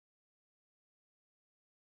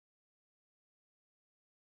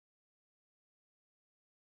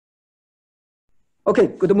Okay,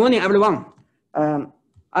 good morning, everyone.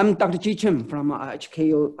 I'm Dr. Ji Chen from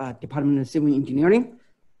HKU Department of Civil Engineering.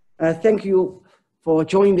 Thank you for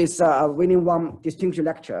joining this Mong Distinguished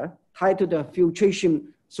Lecture titled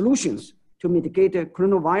Filtration Solutions to Mitigate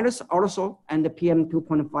Coronavirus, Aerosol, and the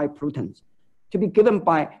PM2.5 Pollutants, to be given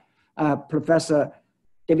by Professor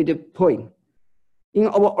David Pui. In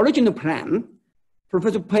our original plan,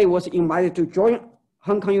 Professor Pui was invited to join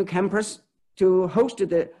Hong Kong U campus to host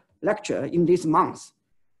the lecture in this month.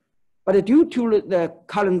 But due to the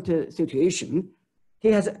current situation, he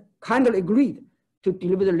has kindly agreed to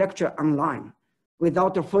deliver the lecture online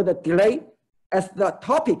without further delay, as the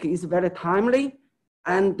topic is very timely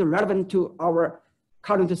and relevant to our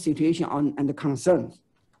current situation and the concerns.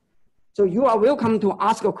 So you are welcome to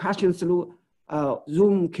ask a question through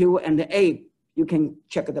Zoom Q&A. You can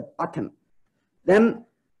check the button. Then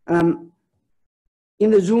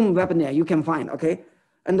in the Zoom webinar, you can find, okay?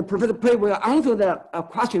 And Professor Pui will answer the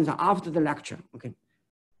questions after the lecture, okay?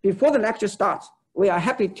 Before the lecture starts, we are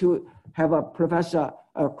happy to have Professor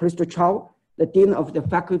Crystal Chow, the Dean of the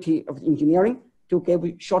Faculty of Engineering, to give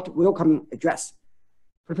a short welcome address.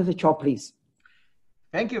 Professor Chow, please.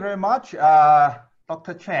 Thank you very much,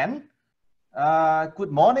 Dr. Chen.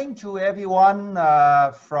 Good morning to everyone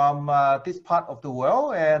from this part of the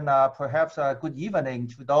world, and perhaps good evening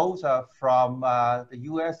to those from the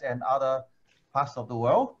US and other parts of the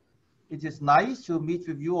world. It is nice to meet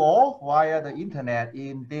with you all via the internet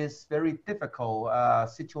in this very difficult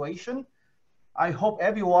situation. I hope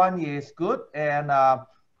everyone is good, and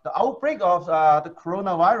the outbreak of the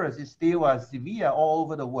coronavirus is still severe all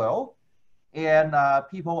over the world, and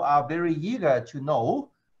people are very eager to know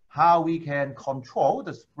how we can control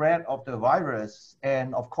the spread of the virus.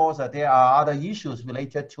 And of course, there are other issues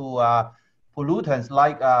related to pollutants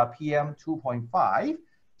like PM2.5.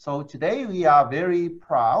 So today we are very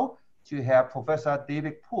proud to have Professor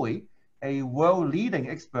David Pui, a world-leading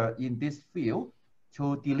expert in this field,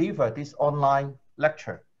 to deliver this online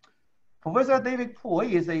lecture. Professor David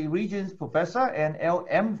Pui is a Regents Professor and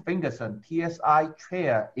L.M. Fingerson TSI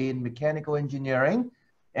Chair in Mechanical Engineering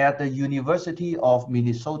at the University of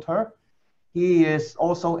Minnesota. He is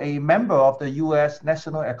also a member of the U.S.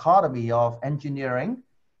 National Academy of Engineering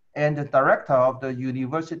and the director of the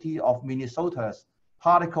University of Minnesota's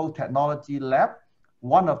Particle Technology Lab,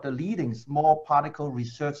 one of the leading small particle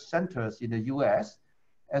research centers in the U.S.,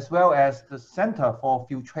 as well as the Center for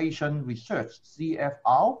Filtration Research,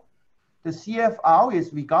 CFR. The CFR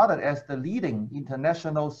is regarded as the leading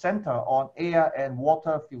international center on air and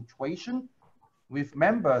water filtration, with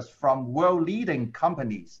members from world-leading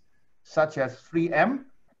companies such as 3M,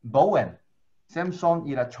 Boeing,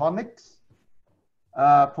 Samsung Electronics.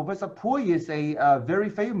 Professor Pui is a very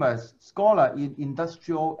famous scholar in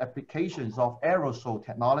industrial applications of aerosol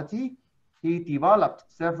technology. He developed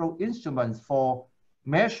several instruments for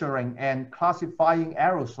measuring and classifying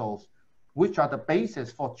aerosols, which are the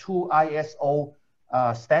basis for true ISO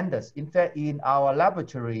standards. In fact, in our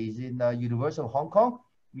laboratories in the University of Hong Kong,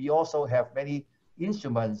 we also have many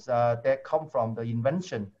instruments that come from the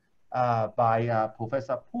invention by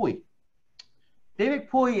Professor Pui. David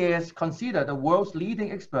Pui is considered the world's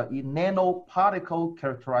leading expert in nanoparticle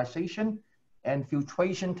characterization and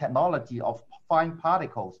filtration technology of fine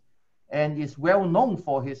particles, and is well known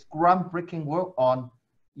for his groundbreaking work on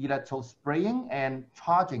electrospraying and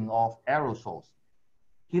charging of aerosols.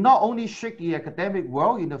 He not only shaped the academic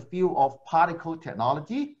world in the field of particle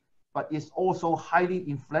technology, but is also highly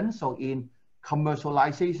influential in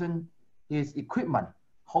commercialization his equipment,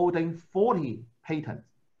 holding 40 patents.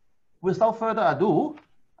 Without further ado,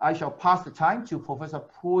 I shall pass the time to Professor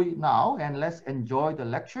Pui now, and let's enjoy the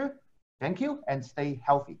lecture. Thank you, and stay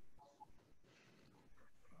healthy.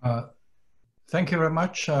 Thank you very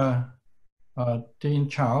much, Dean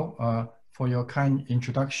Chow, for your kind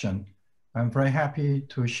introduction. I'm very happy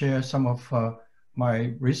to share some of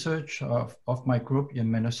my research of my group in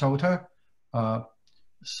Minnesota. I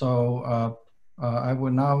will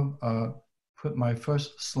now put my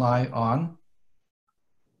first slide on.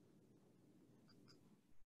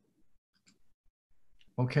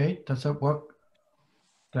 Okay, does it work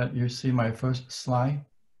that you see my first slide?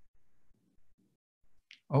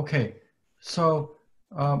 Okay, so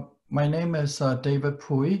my name is David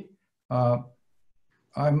Pui.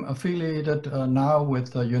 I'm affiliated now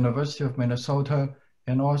with the University of Minnesota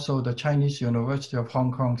and also the Chinese University of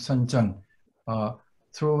Hong Kong, Shenzhen,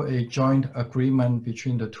 through a joint agreement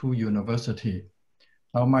between the two universities.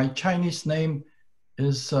 My Chinese name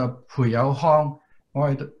is Pui Yao Hong. 我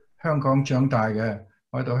係香港長大嘅，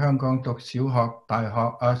我喺度香港讀小學、大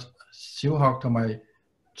學小學同埋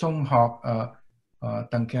中學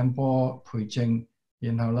鄧鏡波、培正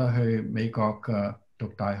然後咧去美國讀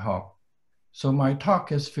大學。So my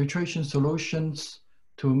talk is filtration solutions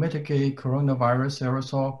to mitigate coronavirus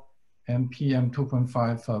aerosol and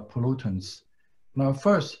PM2.5 pollutants. Now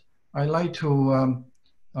first, I'd like to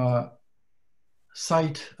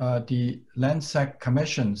cite the Lancet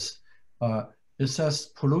Commissions. It says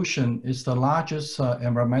pollution is the largest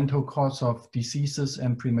environmental cause of diseases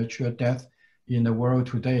and premature death in the world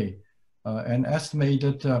today. An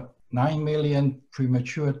estimated 9 million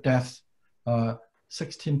premature deaths,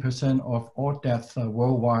 16% of all deaths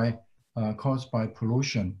worldwide caused by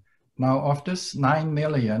pollution. Now of this 9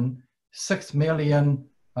 million, 6 million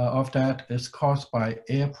of that is caused by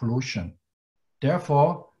air pollution.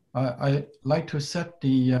 Therefore, I like to set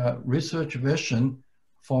the research vision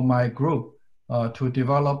for my group to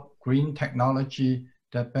develop green technology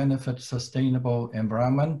that benefits sustainable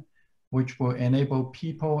environment, which will enable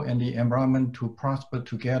people and the environment to prosper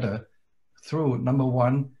together through, number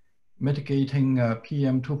one, mitigating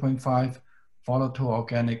PM2.5 volatile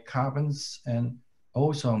organic carbons and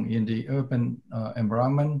ozone in the urban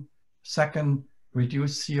environment. Second,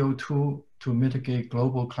 reduce CO2 to mitigate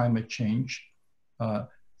global climate change.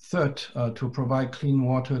 Third, to provide clean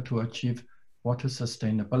water to achieve water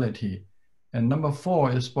sustainability. And number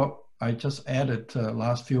four is what I just added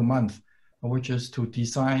last few months, which is to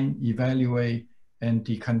design, evaluate, and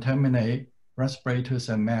decontaminate respirators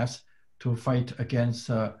and masks to fight against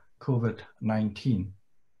COVID-19.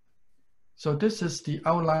 So this is the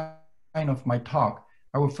outline of my talk.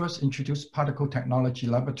 I will first introduce Particle Technology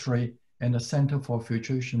Laboratory and the Center for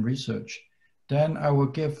Filtration Research. Then I will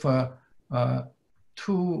give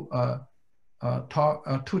two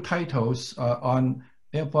titles on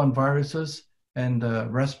airborne viruses and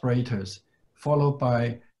respirators, followed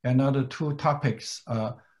by another two topics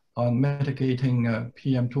on mitigating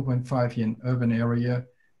PM2.5 in urban area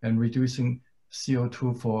and reducing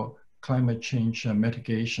CO2 for climate change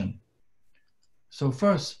mitigation. So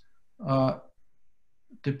first,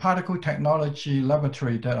 the Particle Technology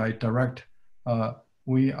Laboratory that I direct,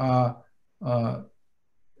 we are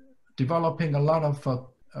developing a lot of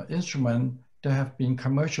instruments that have been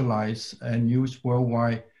commercialized and used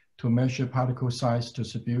worldwide to measure particle size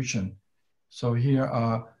distribution. So here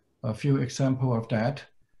are a few examples of that.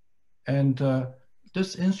 And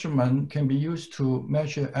this instrument can be used to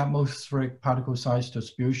measure atmospheric particle size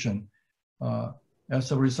distribution.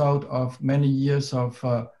 As a result of many years of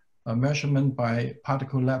measurement by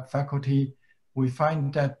particle lab faculty, we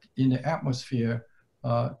find that in the atmosphere,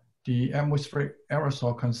 the atmospheric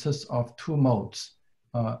aerosol consists of two modes.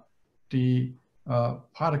 The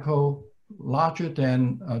particle larger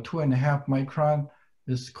than 2.5 micron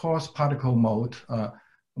is coarse particle mode,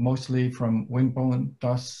 mostly from windblown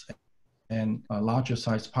dust and larger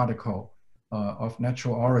size particle of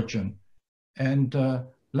natural origin. And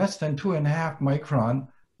less than 2.5 micron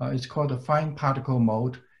is called a fine particle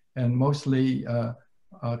mode and mostly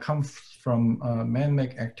comes from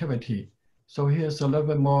man-made activity. So here's a little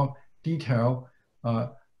bit more detail.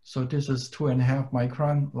 So this is 2.5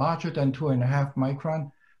 micron. Larger than 2.5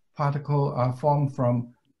 micron, particles are formed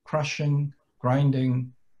from crushing,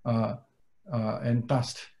 grinding, and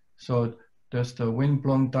dust. So there's the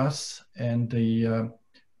windblown dust, and the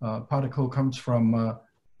particle comes from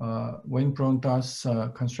windblown dust,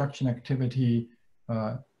 construction activity,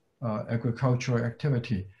 agricultural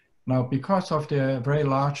activity. Now, because of their very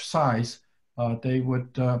large size, they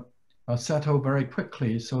would settle very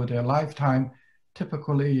quickly. So their lifetime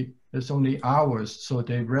typically is only hours. So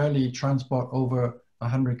they rarely transport over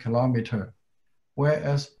 100 kilometers.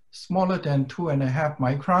 Whereas smaller than 2.5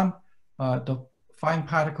 micron, the fine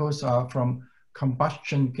particles are from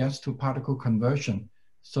combustion gas to particle conversion.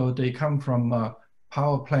 So they come from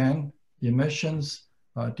power plant, emissions,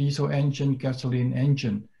 diesel engine, gasoline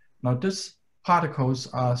engine. Now these particles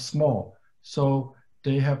are small, so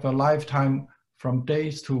they have a lifetime from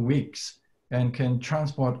days to weeks and can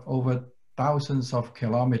transport over thousands of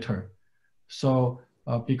kilometers. So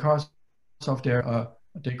because of their,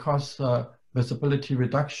 they cause visibility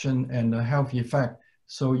reduction and a health effect.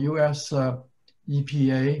 So US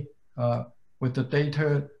EPA, with the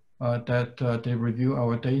data that they review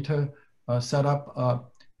our data, set up a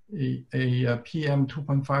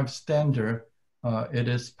PM2.5 standard. It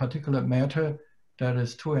is particulate matter that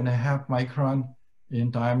is 2.5 micron in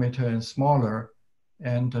diameter and smaller.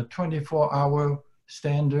 And the 24-hour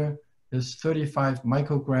standard is 35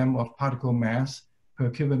 microgram of particle mass per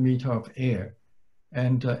cubic meter of air.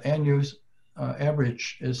 And the annual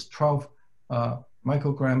average is 12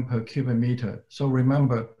 microgram per cubic meter. So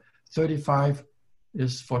remember, 35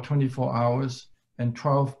 is for 24 hours and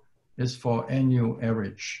 12 is for annual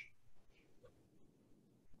average.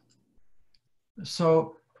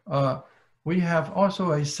 So we have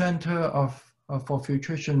also a Center for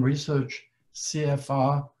Filtration Research,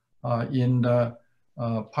 CFR, in the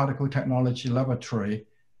Particle Technology Laboratory.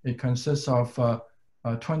 It consists of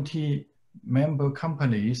 20 member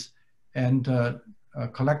companies, and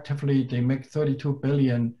collectively they make $32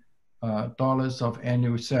 billion of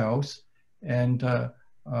annual sales, and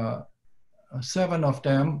 7 of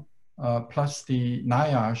them, plus the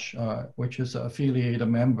NIOSH, which is an affiliated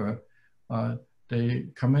member, they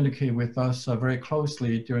communicate with us very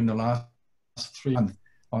closely during the last 3 months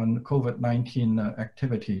on COVID-19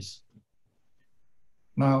 activities.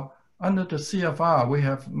 Now, under the CFR, we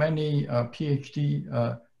have many PhD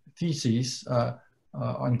theses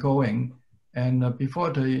ongoing, and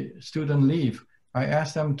before the student leave, I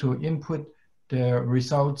asked them to input their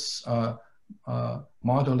results,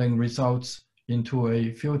 modeling results, into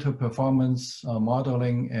a filter performance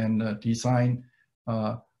modeling and design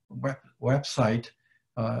website.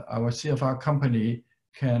 Our CFR company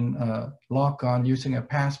can log on using a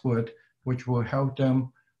password, which will help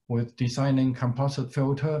them with designing composite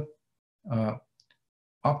filter,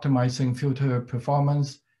 optimizing filter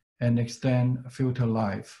performance, and extend filter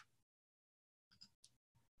life.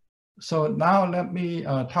 So now let me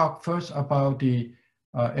talk first about the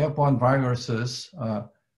airborne viruses.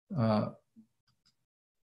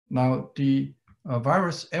 Now the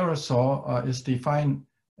virus aerosol is defined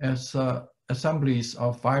as assemblies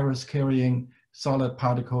of virus-carrying solid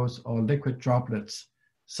particles or liquid droplets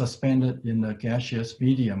suspended in a gaseous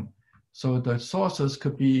medium. So the sources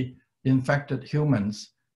could be infected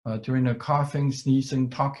humans. During the coughing, sneezing,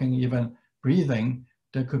 talking, even breathing,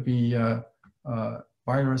 there could be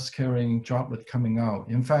virus-carrying droplet coming out.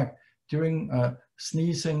 In fact, during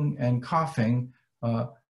sneezing and coughing,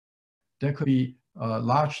 there could be a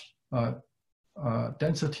large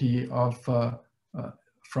density of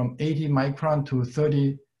from 80 micron to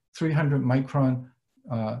 300 micron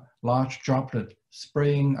large droplet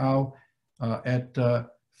spraying out at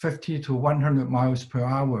 50 to 100 miles per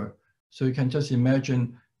hour. So you can just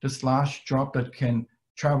imagine this large droplet can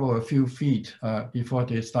travel a few feet before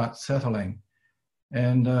they start settling.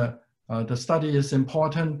 And the study is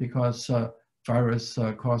important because virus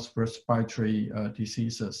cause respiratory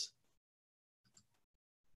diseases.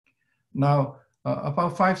 Now,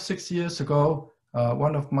 about 5-6 years ago,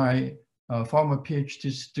 one of my former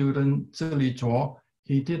PhD student, Zili Zhuo,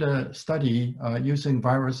 he did a study using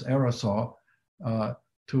virus aerosol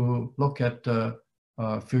to look at the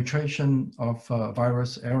filtration of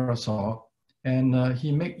virus aerosol. And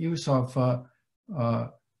he made use of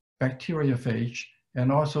bacteriophage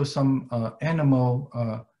and also some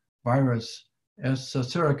animal virus as a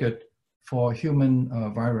surrogate for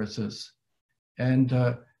human viruses. And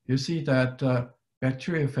you see that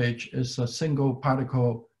bacteriophage is a single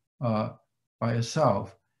particle by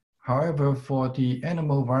itself. However, for the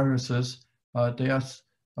animal viruses, they are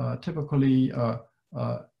typically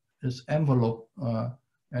is envelope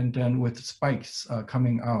and then with spikes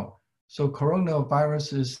coming out. So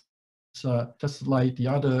coronavirus is just like the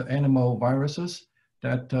other animal viruses,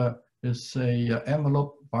 that is a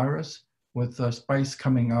envelope virus with spikes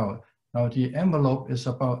coming out. Now the envelope is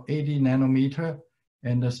about 80 nanometer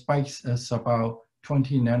and the spikes is about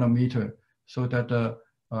 20 nanometer, so that the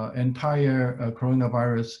entire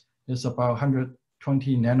coronavirus is about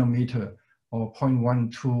 120 nanometer or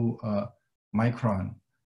 0.12 micron.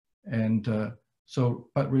 And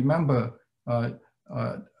but remember,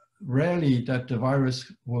 rarely that the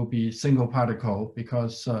virus will be single particle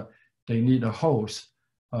because they need a host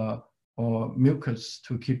or mucus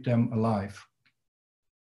to keep them alive.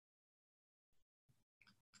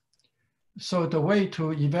 So the way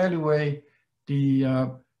to evaluate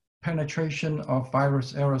the penetration of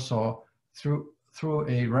virus aerosol through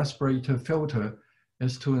a respirator filter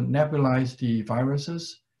is to nebulize the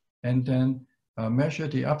viruses and then measure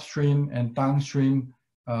the upstream and downstream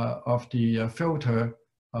of the filter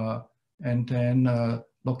and then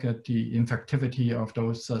look at the infectivity of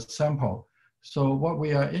those samples. So what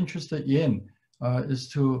we are interested in is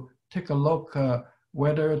to take a look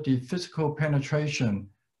whether the physical penetration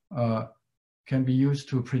can be used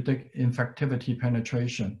to predict infectivity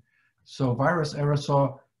penetration. So virus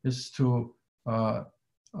aerosol is to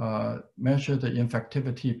measure the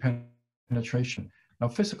infectivity penetration. Now,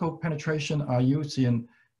 physical penetration are used in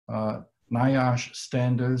NIOSH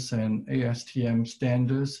standards and ASTM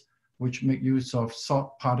standards, which make use of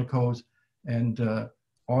salt particles and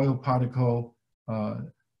oil particle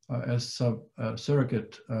as a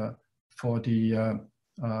surrogate for the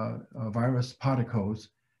virus particles.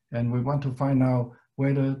 And we want to find out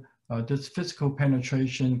whether this physical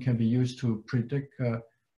penetration can be used to predict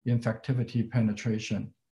infectivity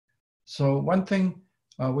penetration. So one thing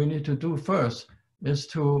we need to do first is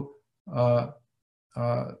to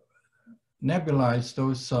nebulize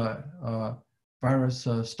those virus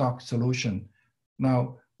stock solution.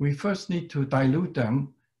 Now, we first need to dilute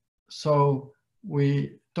them. So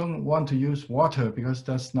we don't want to use water because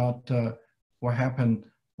that's not what happened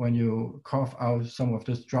when you cough out some of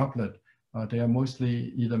this droplet. They are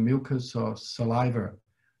mostly either mucus or saliva.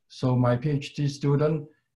 So my PhD student,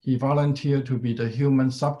 he volunteered to be the human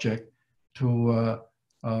subject to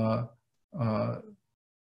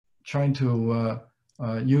trying to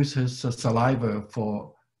use his saliva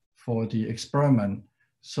for the experiment.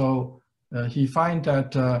 So he finds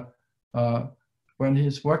that when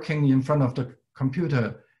he's working in front of the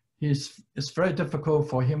computer, it's very difficult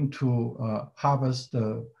for him to harvest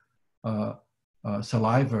the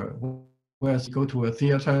saliva. Whereas you go to a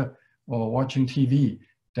theater or watching TV,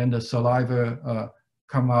 then the saliva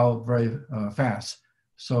come out very fast.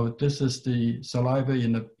 So this is the saliva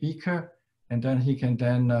in a beaker, and then he can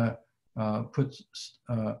then put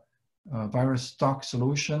virus stock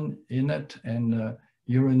solution in it, and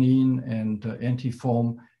uranine and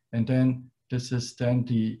antifoam, and then this is then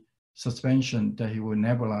the suspension that he will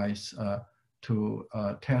nebulize to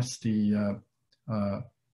test the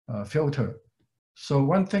filter. So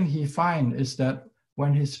one thing he finds is that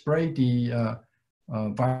when he sprayed the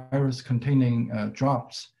virus containing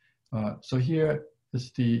drops, so here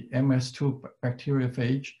is the MS2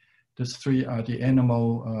 bacteriophage. These three are the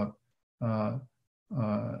animal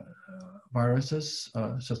viruses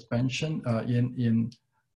suspension in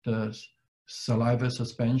the saliva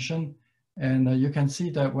suspension. And you can see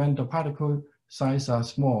that when the particle size are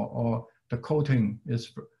small or the coating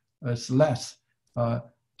is less,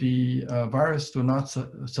 the virus do not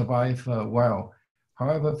survive well.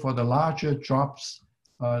 However, for the larger drops,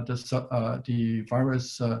 the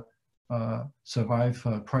virus survive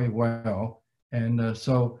quite well. And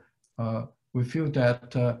so we feel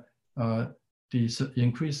that the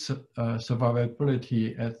increased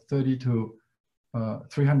survivability at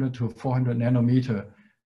 300 to 400 nanometer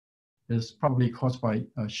is probably caused by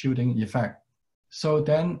a shielding effect. So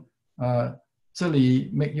then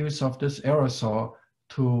Zili make use of this aerosol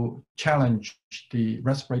to challenge the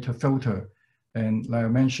respirator filter. And like I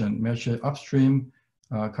mentioned, measure upstream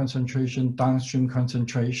concentration, downstream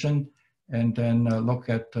concentration, and then look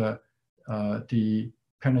at the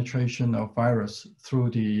penetration of virus through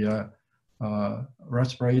the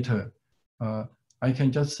respirator. I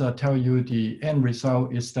can just tell you the end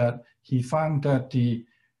result is that he found that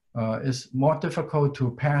it's more difficult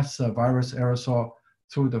to pass virus aerosol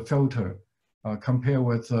through the filter compared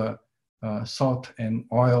with salt and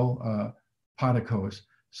oil particles,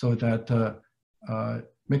 so that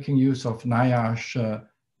making use of NIOSH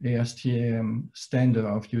ASTM standard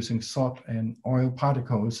of using salt and oil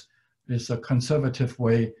particles is a conservative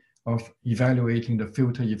way of evaluating the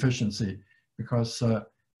filter efficiency, because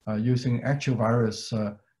using actual virus,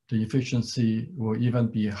 the efficiency will even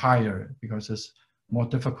be higher because it's more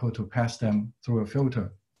difficult to pass them through a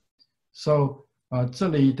filter. So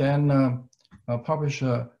Zili then published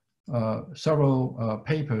several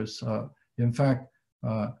papers. In fact,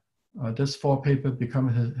 this 4 papers become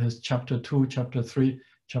his chapter 2, chapter 3,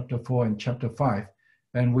 chapter 4, and chapter 5.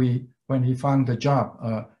 And when he found the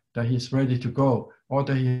job that he's ready to go, all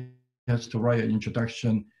that he has to write an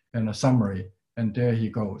introduction and a summary, and there he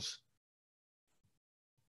goes.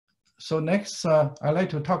 So next, I'd like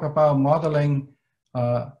to talk about modeling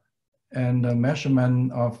and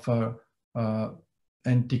measurement of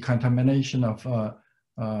and decontamination of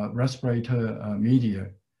respirator media.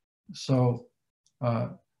 So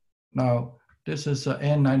now this is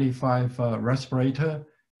an N95 respirator.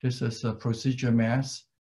 This is a procedure mask.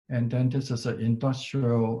 And then this is an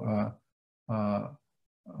industrial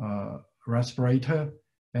respirator.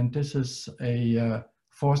 And this is a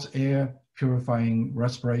forced air purifying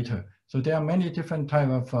respirator. So there are many different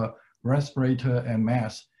types of respirator and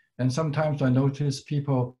mask. And sometimes I notice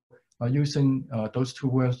people are using those two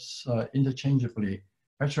words interchangeably.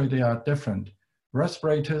 Actually, they are different.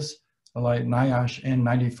 Respirators are like NIOSH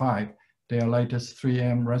N95. They are like this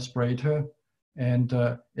 3M respirator. And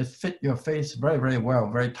it fits your face very, very well,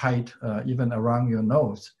 very tight, even around your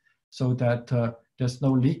nose, so that there's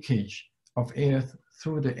no leakage of air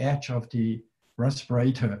through the edge of the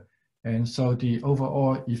respirator. And so the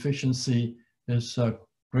overall efficiency is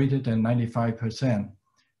greater than 95%.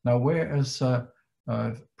 Now, whereas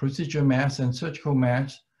procedure masks and surgical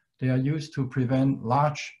masks, they are used to prevent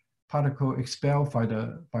large particle expelled by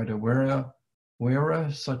the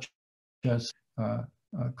wearer, such as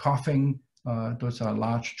coughing. Those are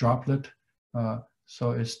large droplet.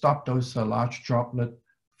 So it stopped those large droplets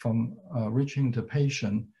from reaching the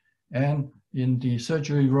patient. And in the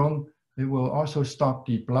surgery room, it will also stop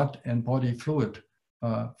the blood and body fluid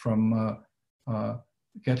from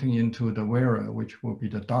getting into the wearer, which will be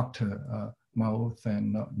the doctor, mouth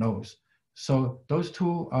and nose. So those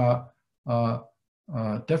two are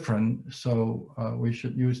different. So we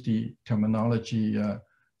should use the terminology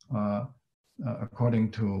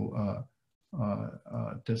according to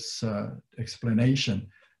this explanation.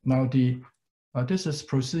 Now, this is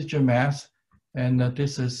procedure mask, and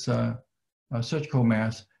this is surgical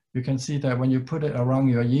mask. You can see that when you put it around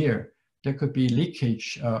your ear, there could be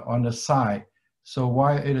leakage on the side. So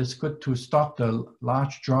while it is good to stop the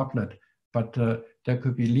large droplet, but there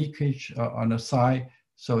could be leakage on the side,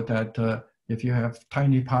 so that if you have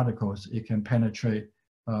tiny particles, it can penetrate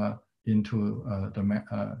into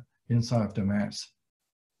the inside of the mask.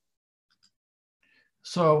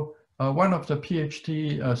 So one of the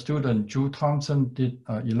PhD students, Drew Thompson, did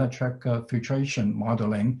electric filtration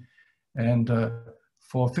modeling. And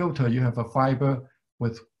for filter, you have a fiber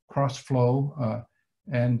with cross flow.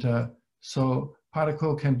 So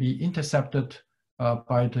particle can be intercepted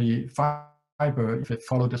by the fiber if it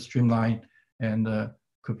follows the streamline, and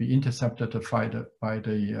could be intercepted by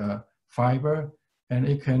the fiber. And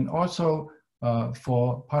it can also,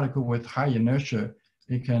 for particle with high inertia,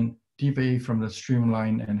 it can deviate from the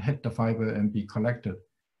streamline and hit the fiber and be collected.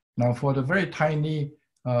 Now, for the very tiny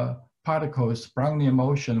particles, Brownian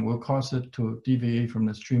motion will cause it to deviate from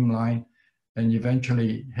the streamline and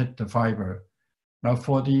eventually hit the fiber. Now,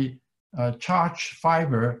 for the charged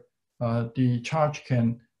fiber, the charge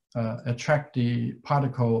can attract the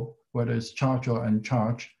particle, whether it's charged or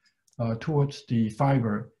uncharged, towards the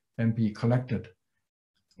fiber and be collected.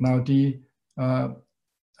 Now,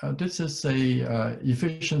 this is a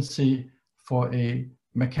efficiency for a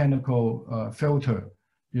mechanical filter.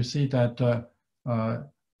 You see that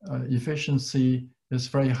efficiency is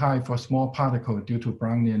very high for small particle due to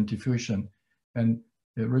Brownian diffusion, and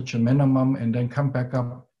it reach a minimum and then come back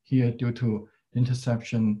up here due to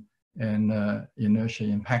interception and inertia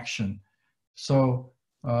impaction. So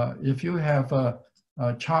if you have a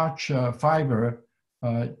charged fiber,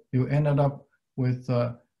 you ended up with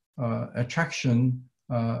attraction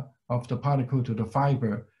of the particle to the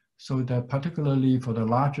fiber, so that particularly for the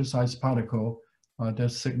larger size particle,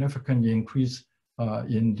 there's significant increase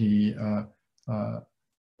in the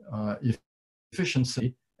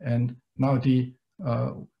efficiency. And now the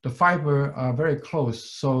fiber are very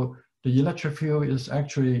close, so the electric field is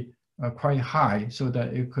actually quite high, so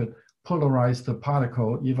that it could polarize the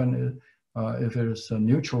particle, even if it is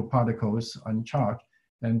neutral particles uncharged,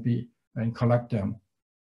 and collect them.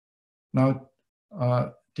 Now,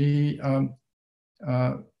 the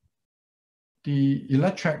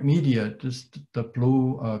electric media, the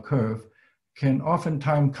blue curve, can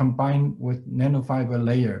oftentimes combine with nanofiber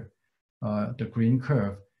layer, the green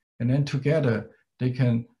curve, and then together they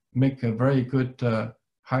can make a very good,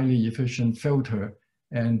 highly efficient filter.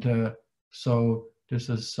 And so this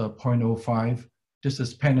is 0.05. This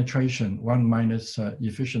is penetration, 1 minus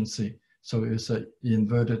efficiency. So it's an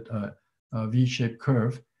inverted V-shaped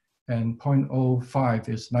curve. And 0.05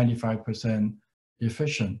 is 95%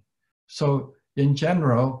 efficient. So in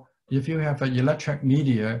general, if you have an electric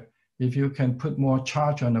media, if you can put more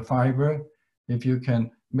charge on the fiber, if you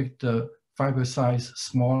can make the fiber size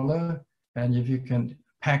smaller, and if you can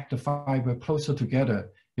pack the fiber closer together,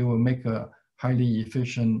 it will make a highly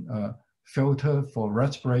efficient filter for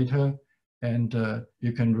respirator, and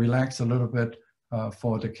you can relax a little bit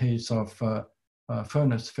for the case of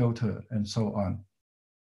furnace filter and so on.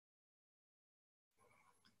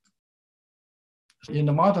 In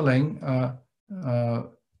the modeling,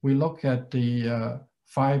 we look at the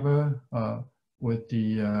fiber with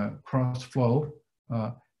the cross flow,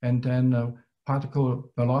 and then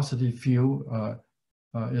particle velocity field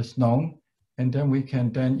is known, and then we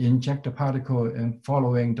can then inject the particle and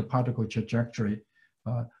following the particle trajectory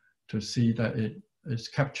to see that it is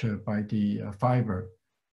captured by the fiber.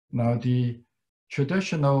 Now, the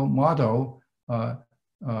traditional model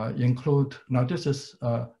include, now this is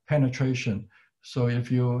penetration. So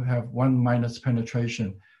if you have 1 minus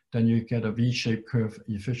penetration, then you get a V-shaped curve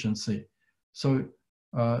efficiency. So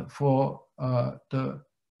for the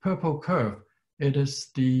purple curve, it is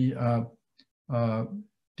the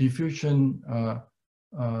diffusion,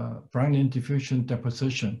 Brownian diffusion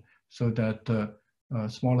deposition, so that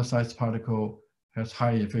smaller size particle has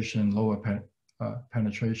high efficient, lower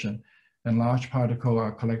penetration. And large particle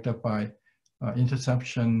are collected by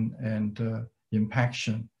interception and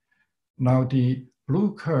impaction. Now the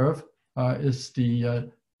blue curve is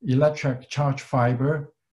the electric charge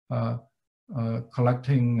fiber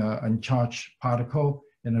collecting uncharged particle,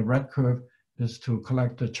 and the red curve is to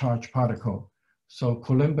collect the charged particle. So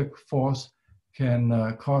Coulombic force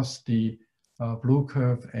can cause the blue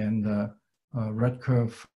curve and red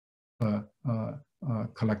curve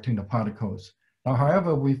collecting the particles. Now,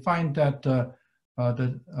 however, we find that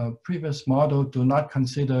the previous model do not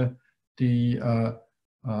consider the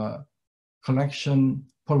collection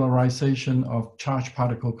polarization of charged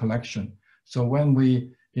particle collection. So when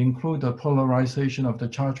we include the polarization of the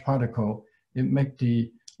charged particle, it makes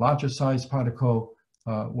the larger size particle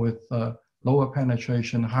with lower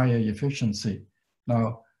penetration, higher efficiency.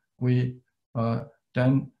 Now, we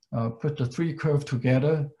then put the three curves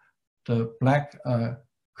together. The black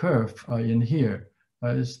curve in here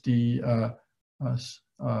is the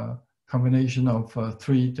combination of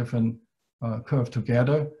three different curves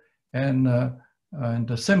together, and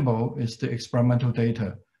the symbol is the experimental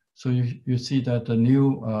data. So you see that the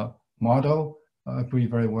new model agree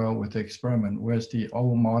very well with the experiment, whereas the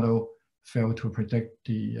old model failed to predict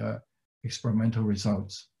the experimental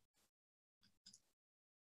results.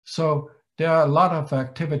 So there are a lot of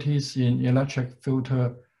activities in electric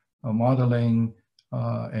filter modeling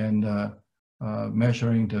and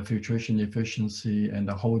measuring the filtration efficiency and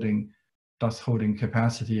the dust holding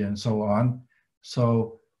capacity and so on.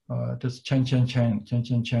 So this Chen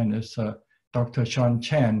is Dr. Sean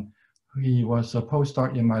Chen. He was a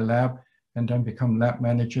postdoc in my lab and then become lab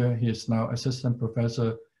manager. He is now assistant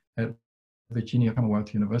professor at Virginia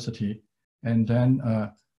Commonwealth University. And then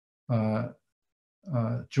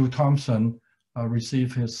Drew Thompson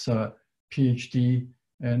received his PhD,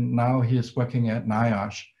 and now he is working at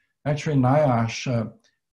NIOSH. Actually, NIOSH,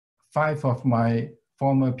 5 of my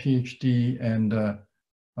former PhD and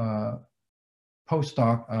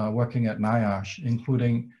postdoc working at NIOSH,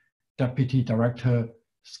 including Deputy Director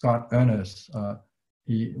Scott Ernest.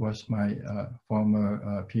 He was my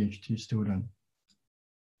former PhD student.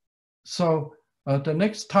 So the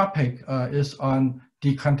next topic is on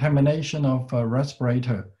decontamination of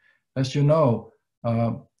respirator. As you know,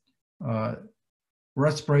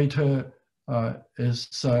 respirator is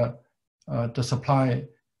the supply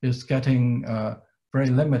is getting very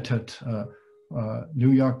limited.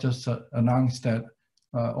 New York just announced that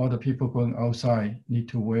all the people going outside need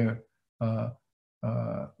to wear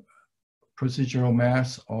procedural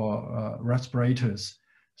masks or respirators,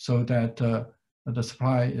 so that the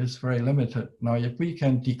supply is very limited. Now, if we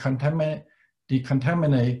can decontaminate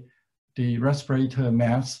the respirator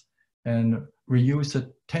mask and reuse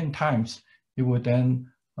it 10 times, it would then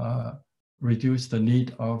reduce the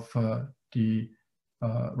need of the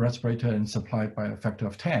respirator and supply by a factor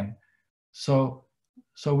of 10. So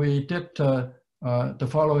we did the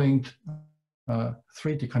following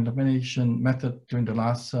 3 decontamination method during the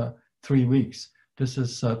last 3 weeks. This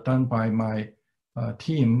is done by my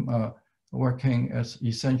team working as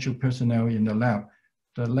essential personnel in the lab.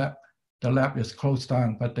 The lab is closed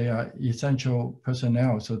down, but they are essential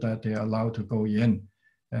personnel so that they are allowed to go in.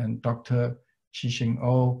 And Dr. Chi-Xing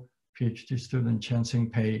Oh, PhD student Chen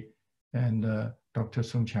Xing-Pei, and Dr.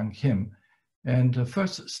 Sung-Chang Kim. And the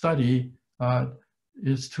first study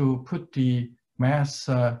is to put the mask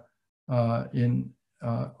on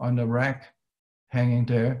the rack hanging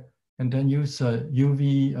there, and then use a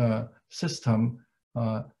UV system,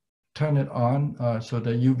 turn it on so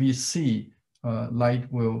the UVC light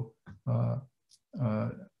will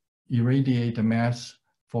irradiate the mask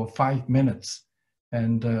for 5 minutes.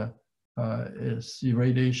 And its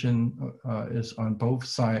irradiation is on both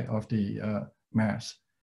sides of the mask.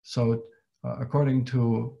 So according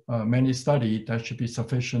to many studies, that should be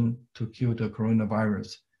sufficient to kill the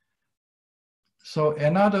coronavirus. So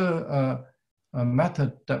another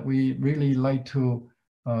method that we really like to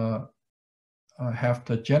have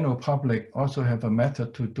the general public also have a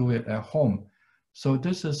method to do it at home. So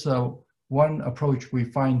this is one approach we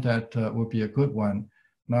find that would be a good one.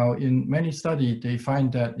 Now, in many studies, they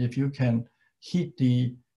find that if you can heat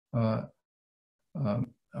the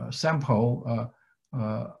sample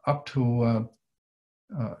up to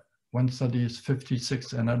one study is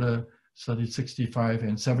 56, another study 65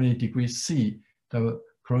 and 70 degrees C, the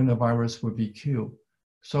coronavirus will be killed.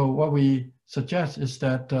 So what we suggest is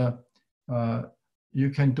that you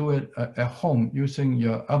can do it at home using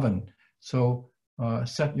your oven. So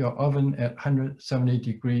set your oven at 170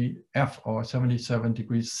 degree F or 77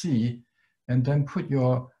 degrees C, and then put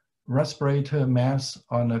your respirator mask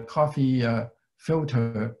on a coffee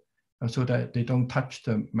filter so that they don't touch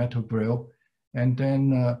the metal grill, and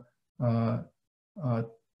then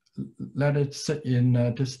let it sit in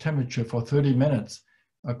this temperature for 30 minutes.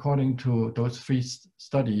 according to those three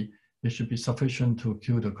studies, it should be sufficient to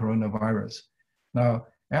kill the coronavirus. Now,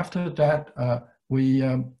 after that, we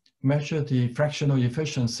measure the fractional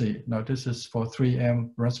efficiency. Now, this is for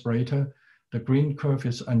 3M respirator. The green curve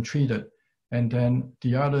is untreated. And then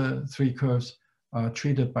the other three curves are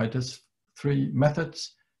treated by these three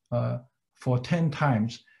methods for 10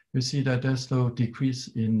 times. You see that there's no decrease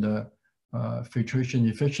in the filtration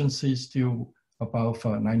efficiency, still above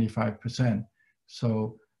 95%.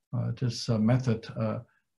 So this method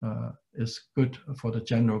is good for the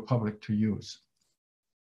general public to use.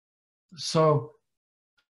 So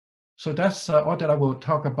that's all that I will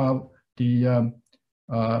talk about the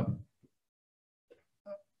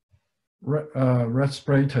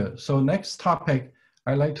respirator. So next topic,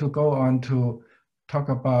 I'd like to go on to talk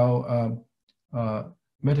about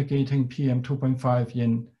mitigating PM2.5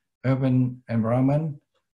 in urban environment,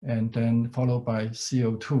 and then followed by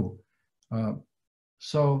CO2.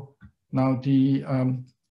 So now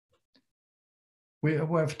we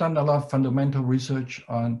have done a lot of fundamental research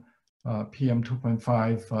on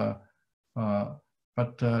PM2.5,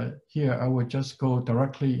 but here I will just go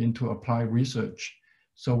directly into applied research.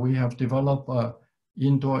 So we have developed an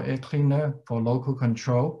indoor air cleaner for local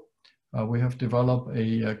control. We have developed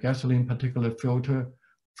a gasoline particulate filter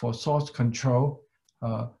for source control.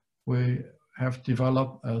 We have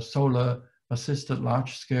developed a solar assisted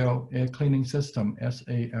large scale air cleaning system,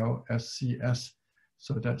 SALSCS,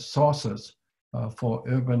 so that sources for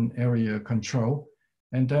urban area control.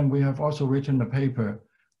 And then we have also written a paper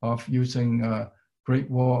of using Great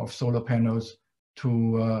Wall of solar panels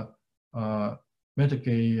to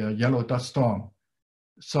mitigate yellow dust storm.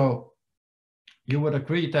 So you would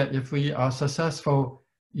agree that if we are successful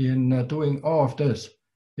in doing all of this,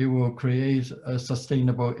 it will create a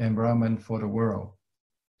sustainable environment for the world.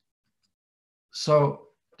 So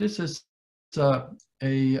this is a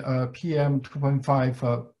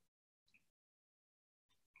PM2.5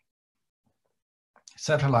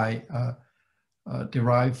 satellite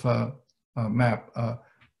derived map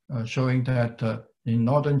showing that in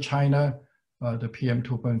northern China, the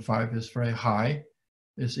PM2.5 is very high.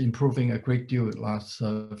 It's improving a great deal the last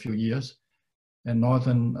few years. And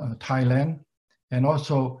northern Thailand, and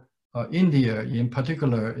also India in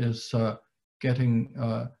particular is getting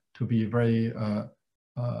to be very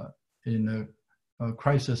in a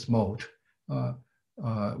crisis mode.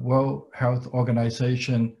 World Health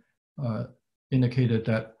Organization indicated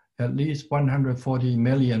that at least 140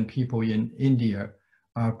 million people in India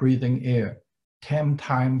are breathing air 10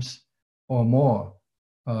 times or more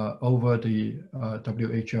over the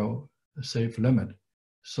WHO safe limit.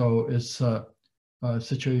 So its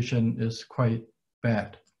situation is quite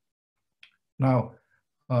bad. Now,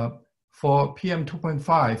 for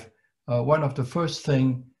PM2.5, one of the first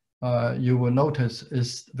thing you will notice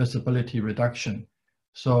is visibility reduction.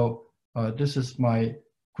 So this is my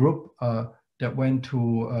group that went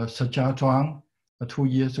to Shijiazhuang 2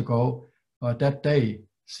 years ago. That day,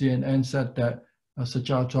 CNN said that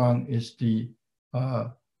Shijiazhuang is the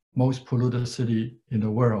most polluted city in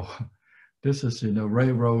the world. This is in a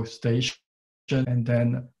railroad station, and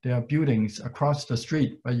then there are buildings across the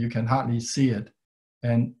street, but you can hardly see it.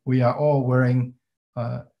 And we are all wearing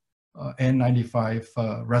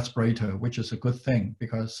N95 respirator, which is a good thing,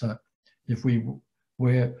 because if we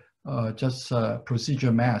wear just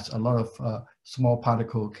procedure mask, a lot of small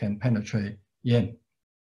particle can penetrate in.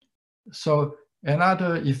 So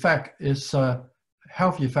another effect is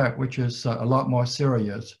health effect, which is a lot more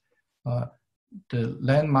serious. The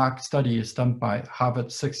landmark study is done by Harvard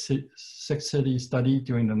Six City Study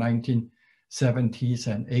during the 1970s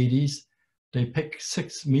and 80s. They picked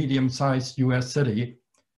 6 medium-sized US cities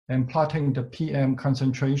and plotting the PM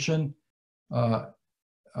concentration as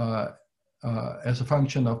a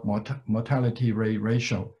function of mortality rate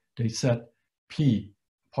ratio. They set P,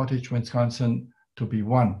 Portage, Wisconsin, to be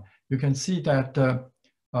 1. You can see that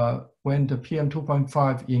when the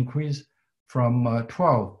PM2.5 increased from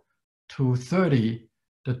 12 to 30,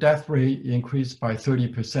 the death rate increased by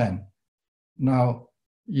 30%. Now,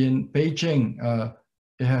 in Beijing,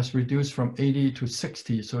 it has reduced from 80 to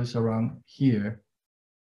 60, so it's around here.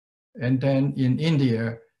 And then in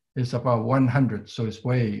India, it's about 100, so it's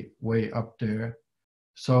way, way up there.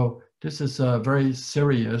 So this is very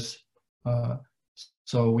serious.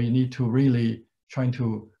 So we need to really try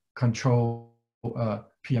to control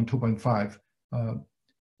PM2.5.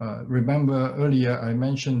 Remember earlier I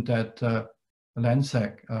mentioned that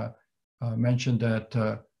Lancet mentioned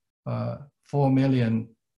that 4 million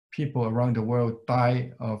people around the world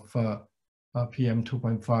die of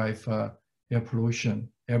PM2.5 air pollution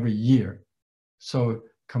every year. So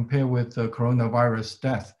compared with the coronavirus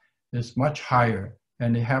death is much higher,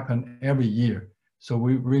 and they happen every year. So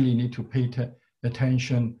we really need to pay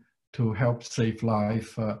attention to help save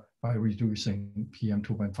life by reducing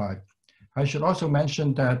PM2.5. I should also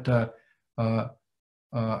mention that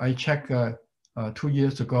I checked 2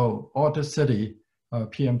 years ago, all the city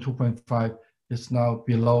PM2.5 is now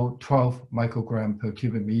below 12 microgram per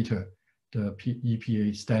cubic meter, the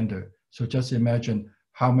EPA standard. So just imagine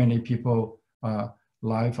how many people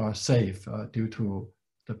lives are safe due to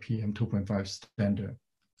the PM2.5 standard.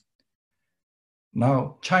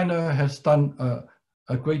 Now, China has done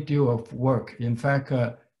a great deal of work. In fact,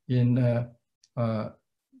 in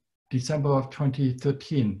December of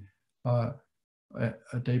 2013,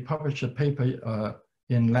 they published a paper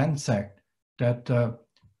in Lancet that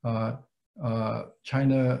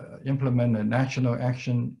China implement a national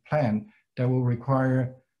action plan that will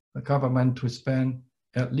require the government to spend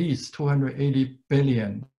at least $280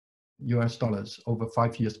 billion over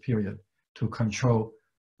 5 years period to control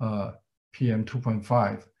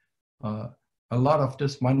PM2.5. A lot of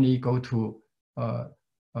this money go to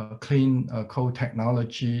clean coal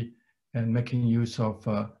technology and making use of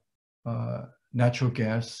natural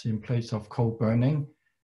gas in place of coal burning.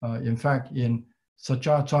 In fact, in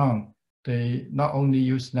Shijiazhuang, they not only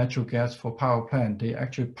use natural gas for power plant, they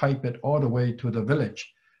actually pipe it all the way to the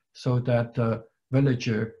village so that the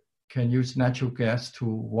villager can use natural gas to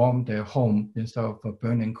warm their home instead of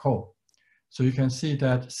burning coal. So you can see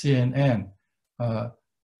that CNN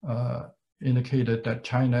indicated that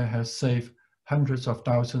China has saved hundreds of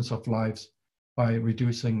thousands of lives by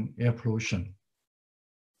reducing air pollution.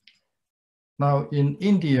 Now in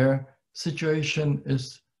India, situation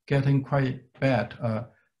is getting quite bad.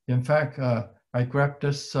 In fact, I grabbed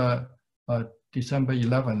this December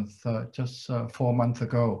 11th, just 4 months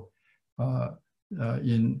ago.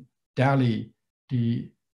 In Delhi,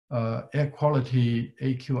 the air quality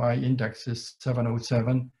AQI index is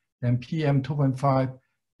 707 and PM2.5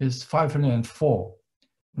 is 504.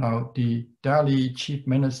 Now, the Delhi chief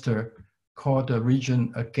minister called the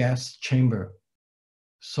region a gas chamber.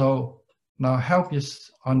 So now help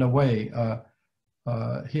is on the way.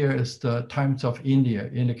 Here is the Times of India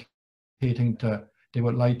indicating that they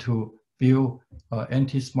would like to build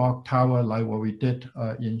anti-smog tower like what we did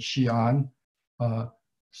in Xi'an,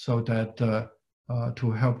 so that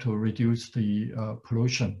to help to reduce the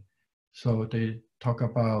pollution. So they talk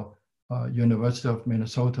about University of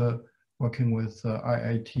Minnesota working with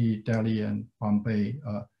IIT Delhi and Bombay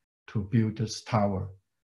to build this tower.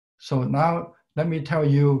 So now let me tell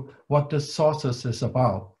you what this sources is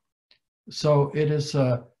about. So it is,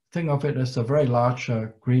 think of it as a very large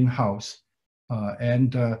greenhouse.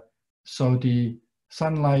 So the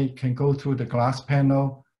sunlight can go through the glass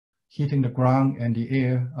panel, heating the ground and the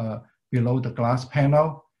air below the glass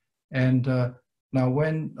panel. And now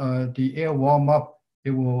when the air warm up,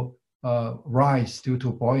 it will rise due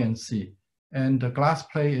to buoyancy. And the glass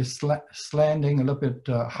plate is slanting a little bit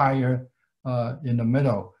higher in the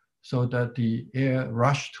middle so that the air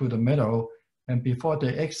rush to the middle. And before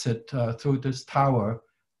they exit through this tower,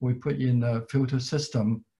 we put in a filter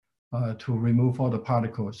system to remove all the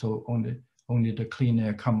particles, so only the clean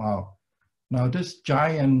air come out. Now this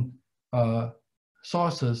giant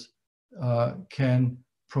sources can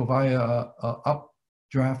provide a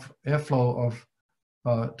updraft airflow of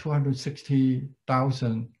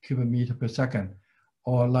 260,000 cubic meter per second,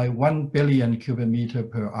 or like 1 billion cubic meter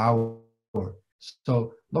per hour.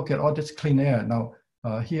 So look at all this clean air. Now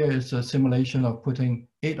here is a simulation of putting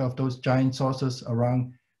 8 of those giant sources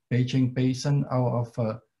around Beijing Basin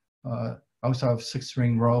outside of 6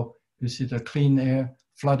 Ring Road. You see the clean air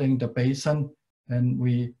flooding the basin, and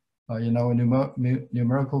we,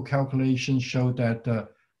 numerical calculations show that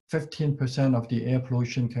 15% of the air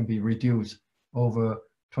pollution can be reduced over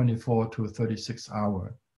 24 to 36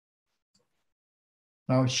 hours.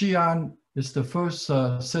 Now, Xi'an is the first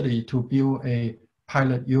city to build a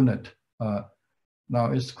pilot unit.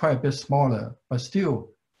 Now it's quite a bit smaller, but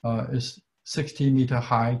still it's 60 meter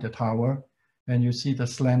high, the tower. And you see the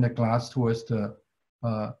slanted glass towards the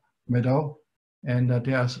middle. And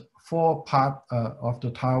there's 4 parts of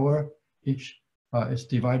the tower. Each is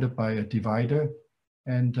divided by a divider.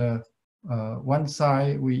 And one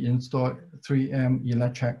side we install 3M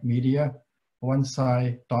electric media. One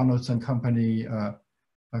side Donaldson Company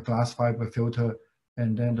a glass fiber filter.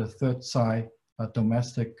 And then the third side a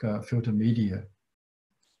domestic filter media.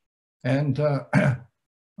 And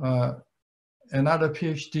another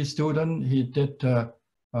PhD student, he did a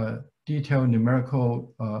detailed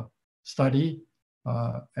numerical study,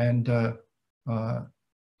 and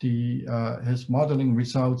his modeling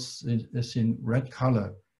results is in red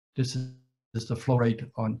color. This is the flow rate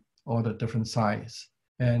on all the different sites.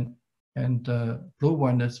 And the blue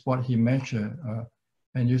one is what he measured.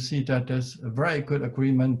 And you see that there's a very good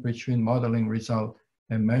agreement between modeling result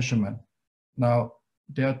and measurement. Now,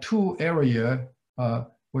 there are two areas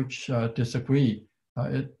which disagree.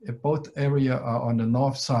 Both areas are on the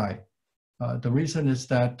north side. The reason is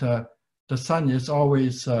that the sun is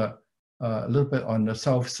always a little bit on the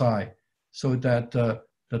south side, so that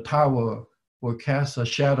the tower will cast a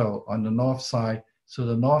shadow on the north side, so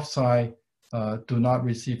the north side do not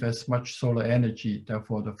receive as much solar energy,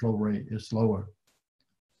 therefore the flow rate is lower.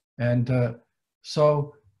 And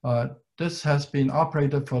so this has been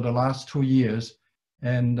operated for the last 2 years,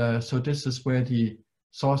 and so this is where the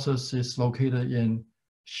sources is located in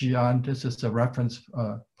Xi'an. This is the reference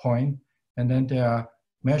point, and then there are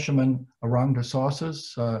measurements around the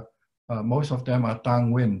sources. Most of them are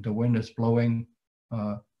downwind. The wind is blowing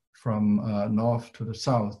from north to the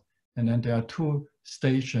south. And then there are two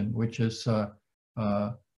stations, which is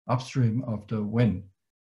upstream of the wind.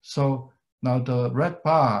 So now the red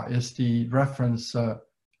bar is the reference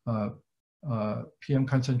PM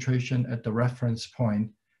concentration at the reference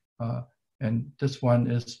point. And this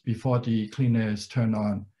one is before the clean air is turned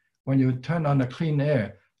on. When you turn on the clean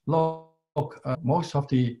air, look, most of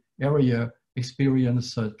the area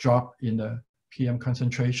experience a drop in the PM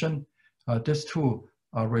concentration. These two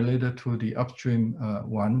are related to the upstream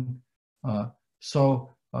one. So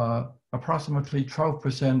approximately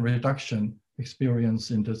 12% reduction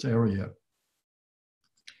experienced in this area.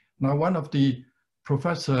 Now, one of the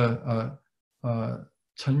Professor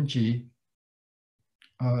Chen Ji,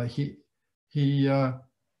 he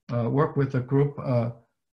worked with a group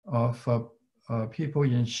of people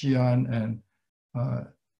in Xi'an and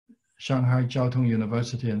Shanghai Jiao Tong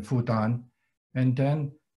University and Fudan. And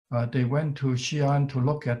then they went to Xi'an to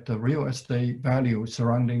look at the real estate value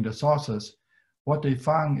surrounding the sources. What they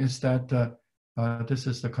found is that this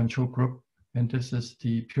is the control group and this is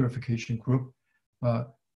the purification group.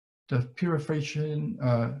 The purification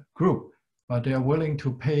group, they are willing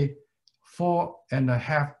to pay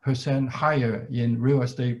 4.5% higher in real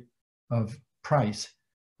estate price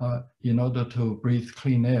in order to breathe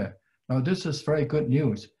clean air. Now, this is very good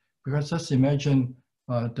news, because just imagine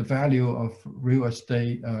the value of real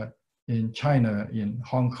estate in China, in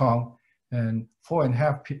Hong Kong, and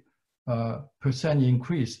 4.5%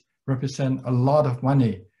 increase represent a lot of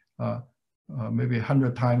money, maybe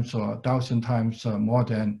 100 times or 1,000 times more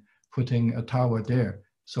than putting a tower there.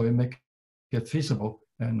 So it makes it feasible,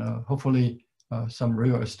 and hopefully some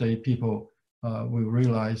real estate people will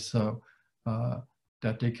realize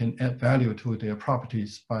that they can add value to their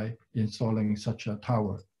properties by installing such a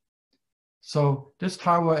tower. So this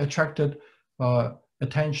tower attracted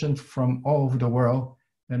attention from all over the world,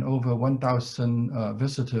 and over 1,000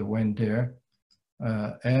 visitors went there.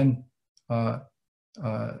 And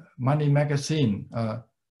Money Magazine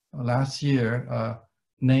last year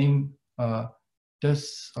named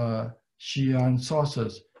this Xi'an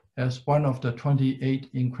sources as one of the 28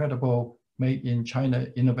 incredible made in China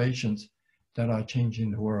innovations that are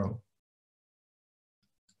changing the world.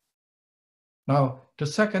 Now, the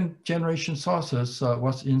second generation sources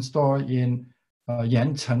was installed in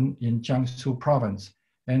Yancheng in Jiangsu province.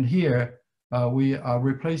 And here we are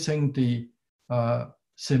replacing the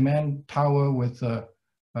cement tower with a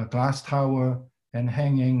glass tower and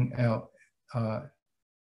hanging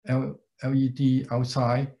LED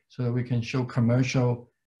outside so that we can show commercial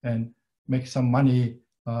and make some money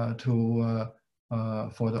for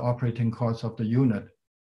the operating costs of the unit.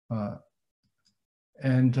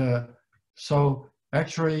 So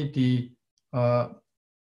actually the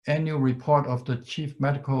annual report of the Chief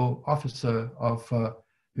Medical Officer of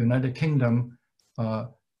United Kingdom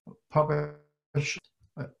published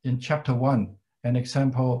in chapter 1 an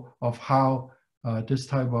example of how this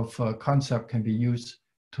type of concept can be used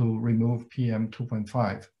to remove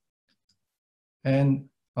PM2.5. And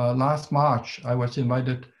last March, I was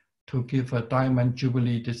invited to give a Diamond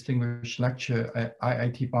Jubilee Distinguished Lecture at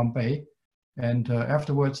IIT Bombay. And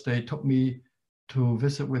afterwards, they took me to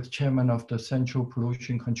visit with Chairman of the Central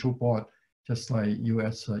Pollution Control Board, just like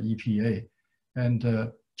US EPA.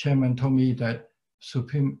 And Chairman told me that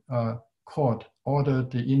Supreme Court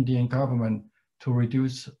ordered the Indian government to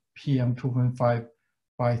reduce PM2.5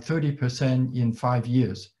 by 30% in 5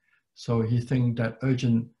 years. So he thinks that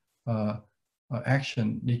urgent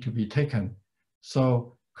action need to be taken.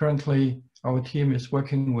 So currently, our team is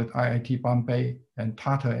working with IIT Bombay and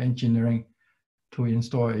Tata Engineering to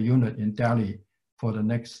install a unit in Delhi for the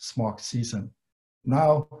next smog season.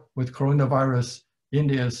 Now, with coronavirus,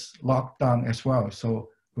 India is locked down as well, so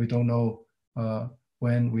we don't know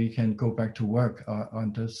when we can go back to work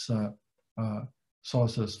on this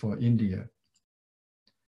sources for India.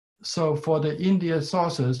 So for the India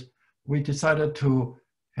sources, we decided to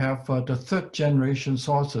have the third generation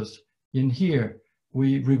sources. In here,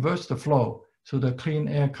 we reverse the flow, so the clean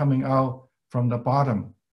air coming out from the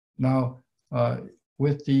bottom. Now,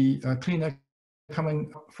 with the clean air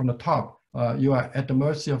coming from the top, you are at the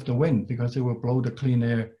mercy of the wind because it will blow the clean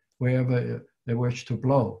air wherever they wish to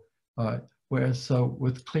blow. Whereas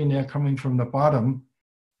with clean air coming from the bottom,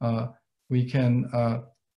 we can,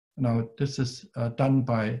 now this is done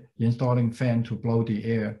by installing fan to blow the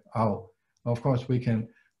air out. Of course, we can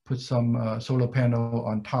put some solar panel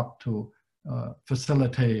on top to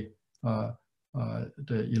facilitate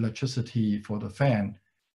the electricity for the fan.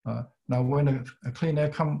 Now, when a clean air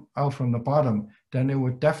come out from the bottom, then it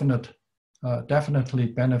would definitely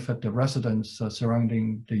benefit the residents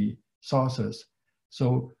surrounding the sources.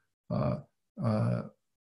 So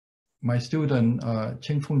my student,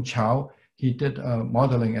 Qingfeng Chao, he did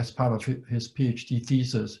modeling as part of his PhD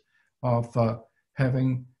thesis of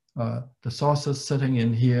having the sources sitting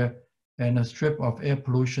in here and a strip of air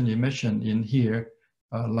pollution emission in here,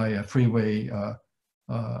 like a freeway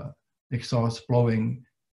exhaust blowing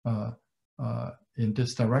in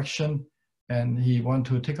this direction. And he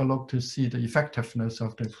wanted to take a look to see the effectiveness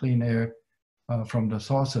of the clean air from the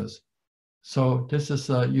sources. So this is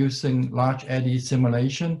using large eddy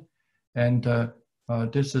simulation, and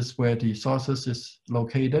this is where the sources is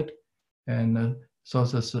located, and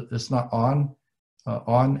sources is not on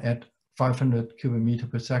at 500 cubic meter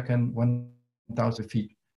per second, 1,000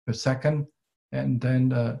 feet per second, and then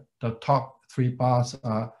the top three bars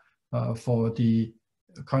are for the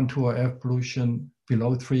contour air pollution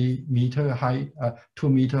below 3 meter height, 2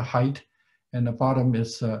 meter height, and the bottom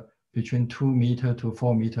is between 2 meter to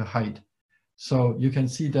 4 meter height. So you can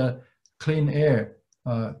see the clean air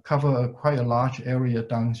cover quite a large area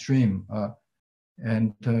downstream.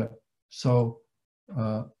 So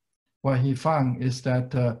what he found is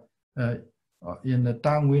that in the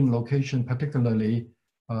downwind location particularly,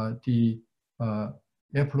 the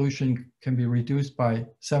air pollution can be reduced by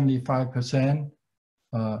 75%.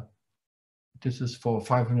 This is for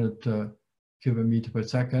 500 cubic meter per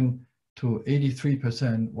second to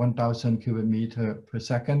 83%, 1,000 cubic meter per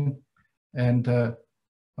second. And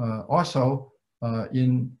also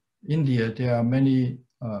in India, there are many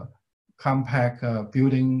compact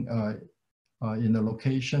building in the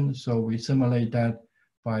location. So we simulate that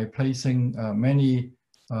by placing many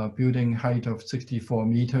building height of 64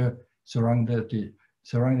 meter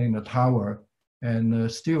surrounding the tower.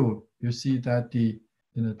 And still, you see that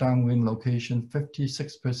in the downwind location,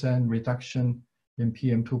 56% reduction in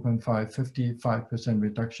PM2.5, 55%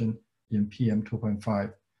 reduction in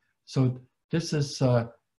PM2.5. So this is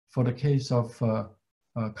for the case of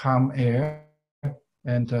calm air,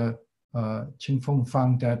 and Qingfeng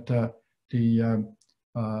found that the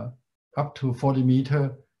up to 40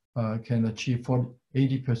 meter can achieve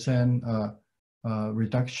 80%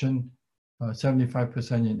 reduction,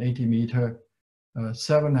 75% in 80 meter,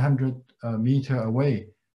 700 meter away,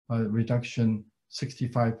 reduction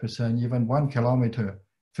 65%, even 1 kilometer,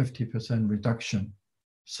 50% reduction.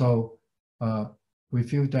 So we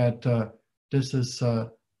feel that this is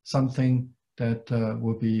something that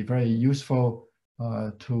will be very useful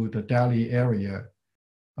to the Delhi area.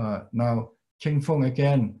 Now, Qingfeng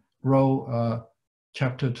again wrote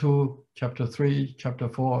chapter 2, chapter 3, chapter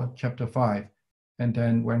 4, chapter 5. And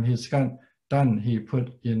then when he's done, he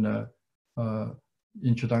put in a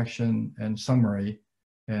introduction and summary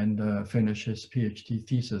and finish his PhD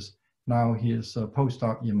thesis. Now he is a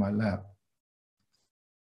postdoc in my lab.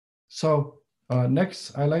 So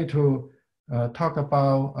next, I'd like to talk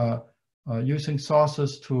about using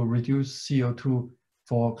sources to reduce CO2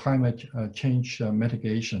 for climate change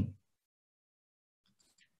mitigation.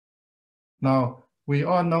 Now, we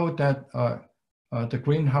all know that the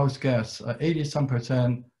greenhouse gas, 80-some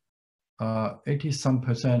percent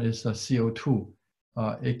is CO2.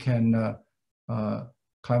 It can,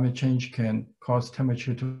 climate change can cause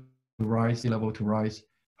temperature to rise, sea level to rise,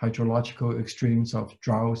 hydrological extremes of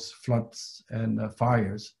droughts, floods, and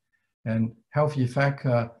fires. And health effect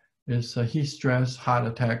is heat stress, heart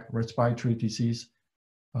attack, respiratory disease,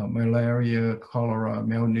 malaria, cholera,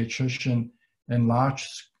 malnutrition, and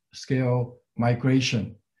large-scale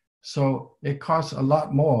migration. So it costs a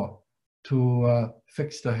lot more to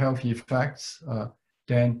fix the health effects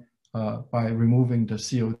than by removing the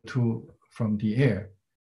CO2 from the air.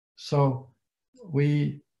 So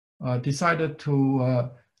we decided to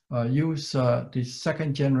use the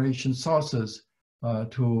second generation sources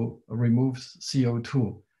to remove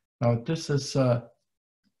CO2. Now this is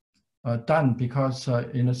done because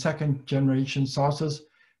in the second generation sources,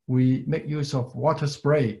 we make use of water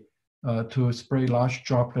spray to spray large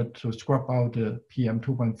droplet to scrub out the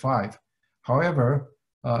PM2.5. However,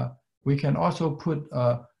 we can also put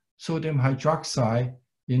sodium hydroxide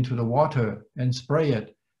into the water and spray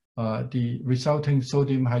it. The resulting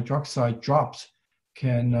sodium hydroxide drops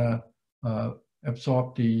can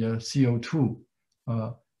absorb the CO2,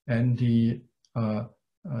 and the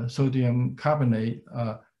sodium carbonate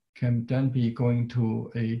can then be going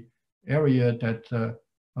to an area that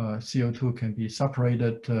CO2 can be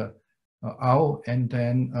separated out, and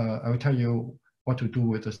then I will tell you what to do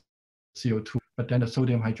with the CO2, but then the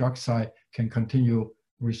sodium hydroxide can continue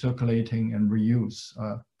recirculating and reuse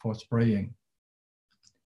for spraying.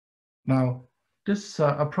 Now, this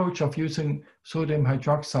approach of using sodium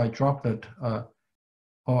hydroxide droplet,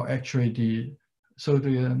 or actually the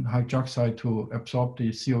sodium hydroxide to absorb the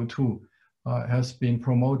CO2, has been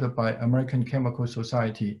promoted by American Chemical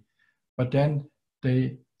Society. But then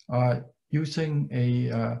they are using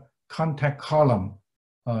a contact column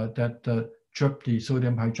that drip the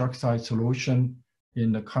sodium hydroxide solution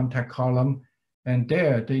in the contact column. And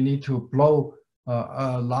there they need to blow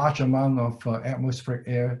a large amount of atmospheric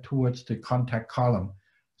air towards the contact column.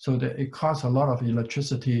 So that it costs a lot of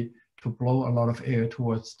electricity to blow a lot of air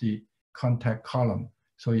towards the contact column.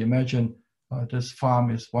 So imagine this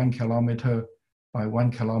farm is 1 kilometer by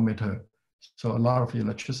 1 kilometer. So a lot of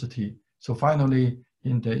electricity. So finally,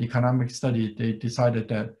 in the economic study, they decided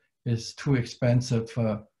that it's too expensive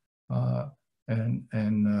and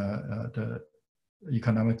the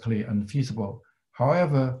economically unfeasible.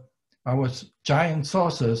 However, our giant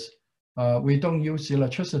sources, we don't use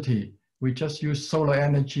electricity. We just use solar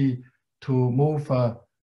energy to move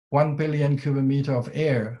 1 billion cubic meter of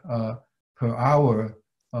air per hour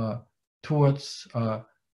towards the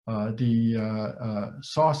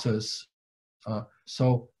sources.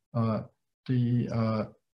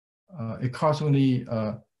 It costs only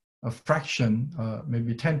a fraction,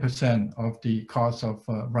 maybe 10% of the cost of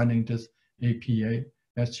running this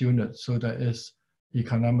APS unit, so that it's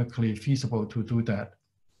economically feasible to do that.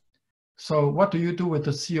 So what do you do with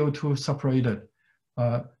the CO2 separated?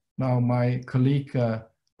 Now my colleague,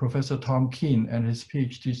 Professor Tom Keene, and his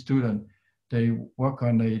PhD student, they work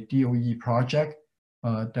on a DOE project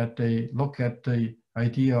that they look at the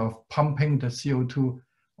idea of pumping the CO2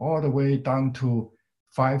 all the way down to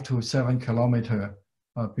 5 to 7 kilometers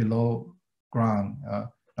below ground.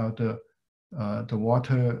 Now the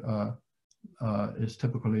water is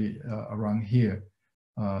typically around here.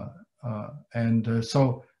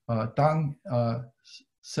 So down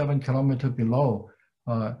 7 kilometers below,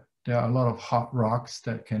 there are a lot of hot rocks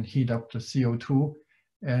that can heat up the CO2,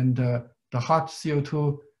 and the hot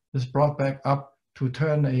CO2 is brought back up to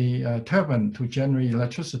turn a turbine to generate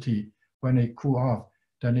electricity. When it cool off,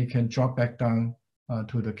 then it can drop back down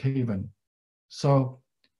to the cavern. So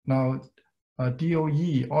now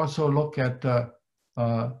DOE also look at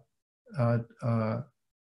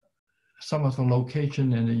some of the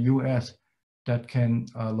location in the US that can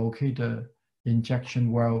locate the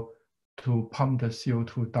injection well to pump the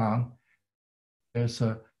CO2 down. There's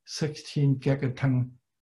a 16 gigaton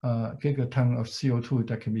of CO2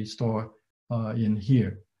 that can be stored in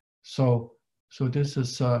here. So this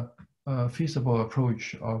is a feasible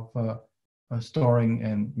approach of storing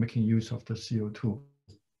and making use of the CO2.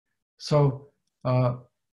 So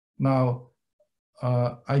now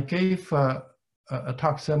I gave a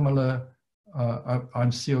talk similar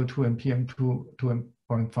on CO2 and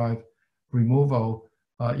PM2.5 removal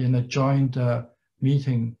in a joint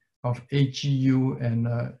meeting of AGU and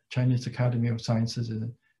Chinese Academy of Sciences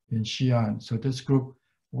in Xi'an. So this group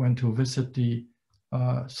went to visit the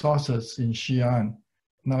sources in Xi'an.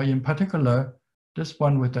 Now in particular, this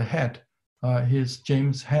one with the head, he's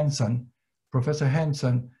James Hansen. Professor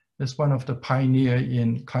Hansen is one of the pioneers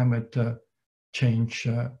in climate change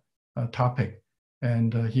topic.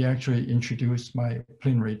 And he actually introduced my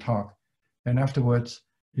plenary talk. And afterwards,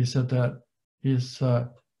 he said that he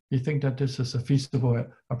thinks that this is a feasible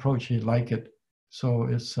approach. He liked it. So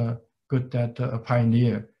it's good that a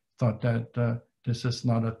pioneer thought that this is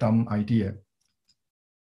not a dumb idea.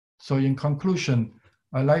 So in conclusion,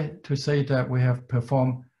 I like to say that we have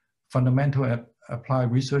performed fundamental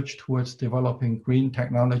applied research towards developing green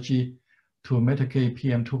technology to mitigate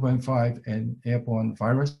PM2.5 and airborne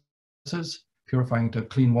viruses, purifying the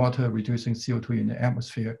clean water, reducing CO2 in the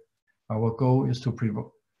atmosphere. Our goal is to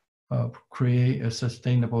create a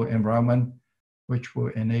sustainable environment which will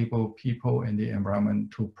enable people and the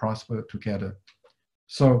environment to prosper together.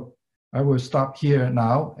 So I will stop here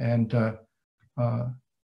now and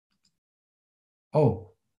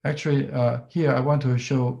oh, actually here I want to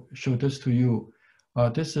show this to you.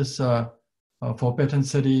 This is Forbidden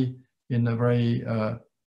City in a very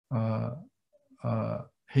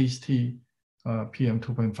hasty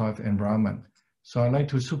PM2.5 environment. So I like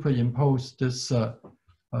to superimpose this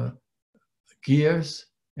gears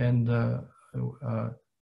and the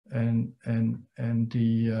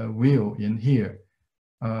wheel in here.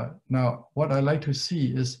 Now, what I like to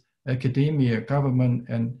see is academia, government,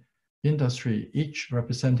 and industry, each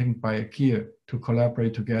representing by a gear to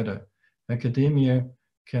collaborate together. Academia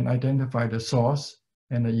can identify the source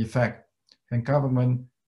and the effect, and government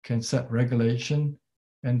can set regulation,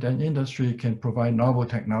 and then industry can provide novel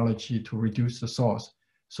technology to reduce the source.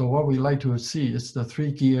 So what we like to see is the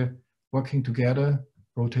three gear working together,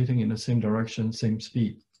 rotating in the same direction, same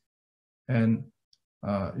speed. And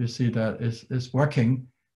you see that it's working,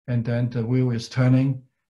 and then the wheel is turning,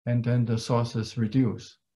 and then the source is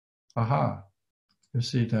reduced. Aha, you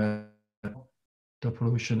see that the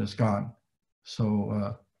pollution is gone.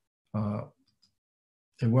 So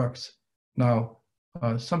it works. Now,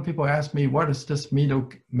 some people ask me, what is this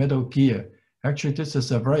middle gear? Actually, this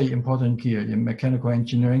is a very important gear in mechanical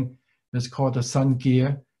engineering. It's called the sun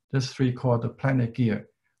gear. This three called the planet gear.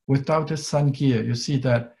 Without this sun gear, you see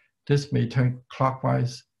that this may turn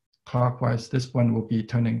clockwise, clockwise. This one will be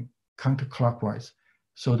turning counterclockwise.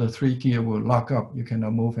 So the three gear will lock up. You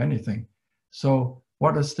cannot move anything. So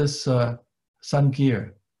what is this sun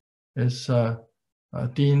gear? It's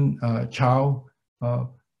Dean Chow,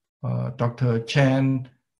 Dr. Chen,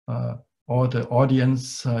 all the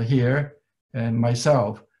audience here, and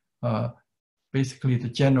myself, basically the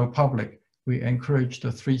general public. We encourage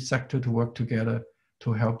the three sectors to work together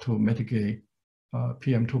to help to mitigate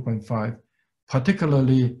PM2.5,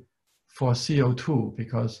 particularly for CO2,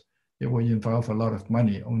 because it will involve a lot of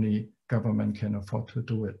money. Only government can afford to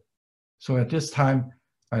do it. So at this time,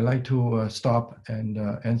 I like to stop and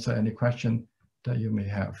answer any question that you may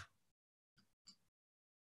have.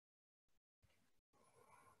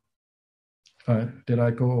 Did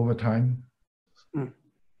I go over time?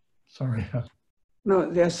 Sorry.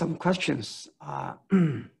 No, there are some questions.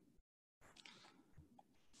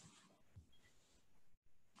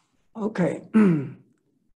 Okay.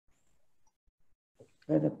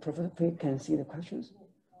 Whether Professor Pui can see the questions?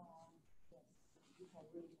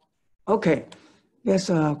 Okay.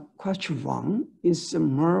 There's a question one. Is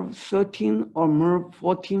MERV 13 or MERV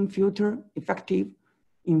 14 filter effective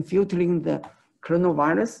in filtering the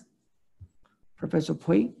coronavirus? Professor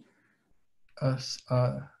Pui?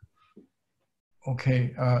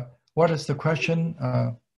 Okay. What is the question?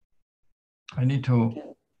 I need to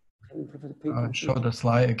show the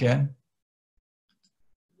slide again.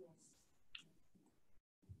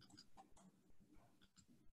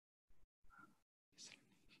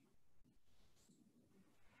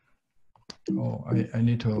 Oh, I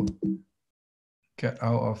need to get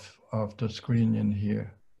out of the screen in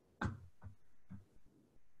here.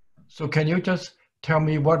 So can you just tell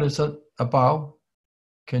me what is it about?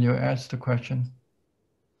 Can you ask the question?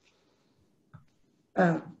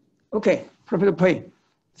 Okay, Professor Pui.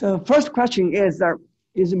 The first question is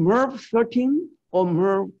MERV 13 or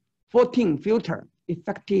MERV 14 filter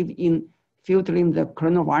effective in filtering the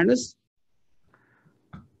coronavirus?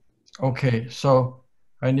 Okay, so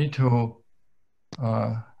I need to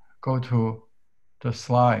go to the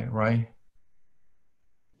slide, right?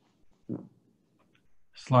 No.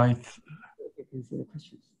 Slide. You can see the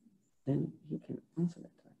questions. Then you can answer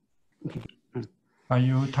that. Okay. Are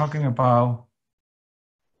you talking about?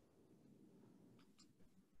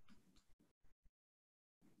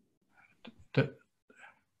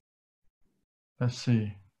 Let's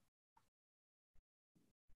see.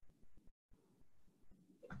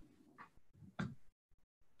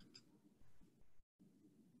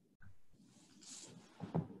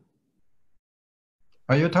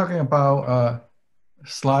 Are you talking about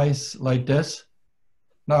slides like this?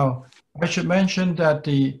 Now, I should mention that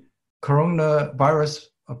the coronavirus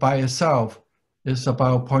by itself is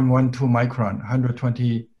about 0.12 micron,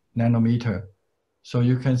 120 nanometer. So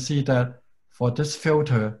you can see that for this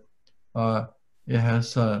filter, it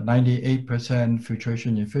has 98%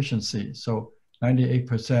 filtration efficiency. So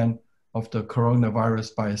 98% of the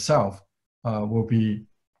coronavirus by itself will be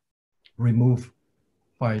removed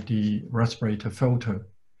by the respirator filter.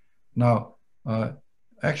 Now,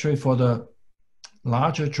 actually for the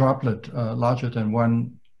larger droplet, larger than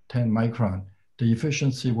 110 micron, the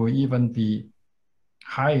efficiency will even be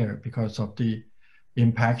higher because of the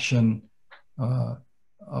impaction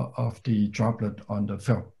of the droplet on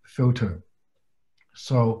the filter.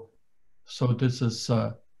 So so this is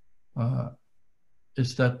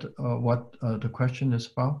that what the question is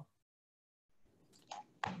about?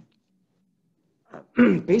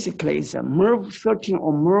 Basically, it's a MERV 13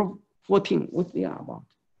 or MERV 14. What they are about?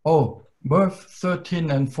 Oh, MERV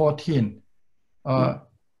 13 and 14.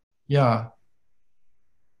 Yeah.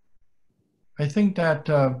 I think that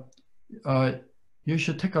you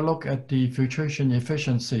should take a look at the filtration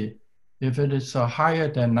efficiency. If it is higher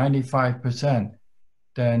than 95%,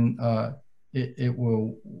 then it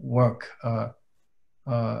will work.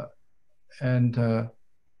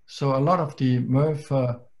 So a lot of the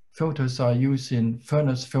MERV filters are used in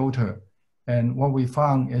furnace filter. And what we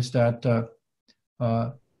found is that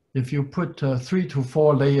if you put 3 to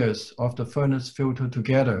 4 layers of the furnace filter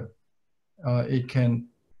together, it can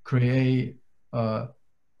create a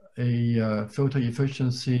filter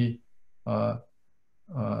efficiency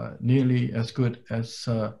nearly as good as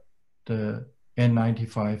the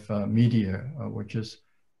N95 media, which is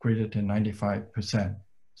greater than 95%.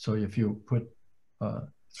 So if you put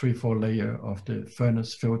 3-4 layer of the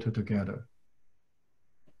furnace filter together.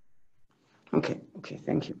 Okay,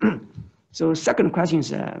 thank you. So second question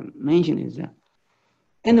is mentioned is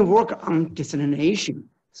any work on desalination.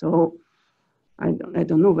 So I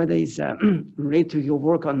don't know whether it's related to your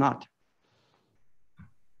work or not.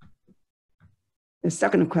 The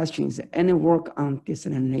second question is any work on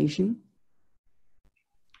desalination?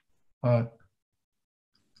 Let's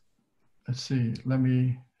see, let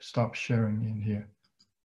me stop sharing in here.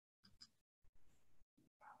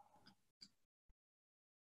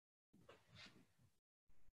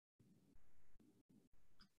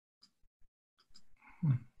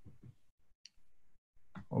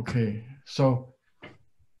 Okay, so,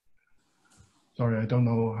 sorry, I don't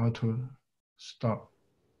know how to stop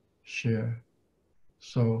share.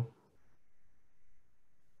 So,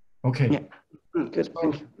 okay. Yeah, good, So,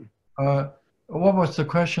 thank you. what was the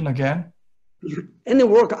question again? Any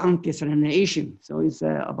work on desalination? So it's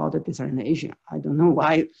about the desalination. I don't know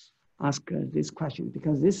why I ask this question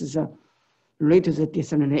because this is related to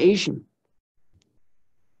desalination.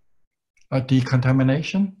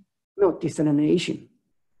 Decontamination? No, desalination.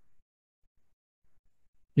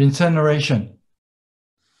 Incineration.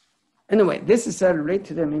 Anyway, this is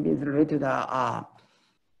related, maybe it's related to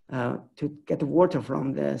get water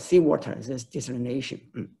from the seawater, this desalination.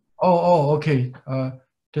 Okay.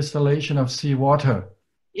 Distillation of seawater.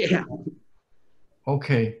 Yeah.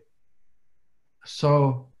 Okay.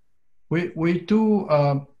 So we do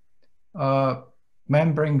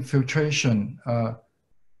membrane filtration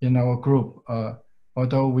in our group,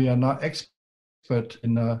 although we are not expert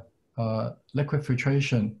in liquid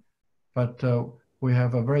filtration, but we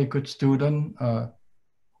have a very good student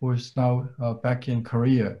who is now back in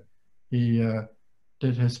Korea. He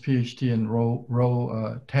did his PhD and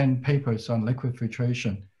wrote 10 papers on liquid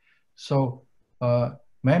filtration. So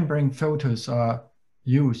membrane filters are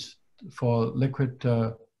used for liquid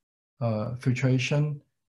filtration,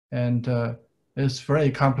 and it's very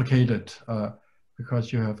complicated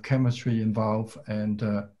because you have chemistry involved, and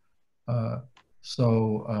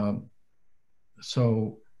so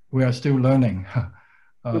we are still learning.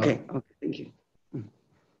 Okay, thank you.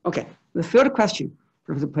 Okay, the third question,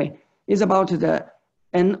 Professor Pui, is about the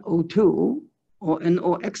NO2 or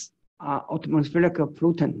NOx atmospheric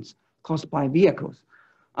pollutants caused by vehicles.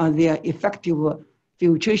 Are there effective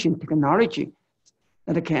filtration technology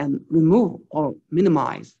that can remove or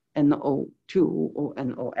minimize NO2 or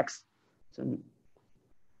NOx? So,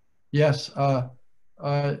 yes,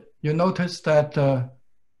 you notice that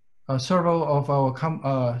several of our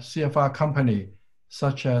CFR company,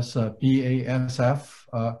 such as BASF,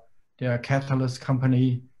 they are a catalyst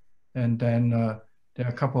company, and then there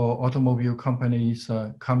are a couple of automobile companies,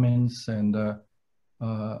 Cummins and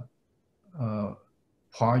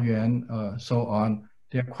Huayuan, so on.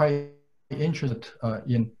 They're quite interested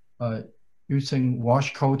in using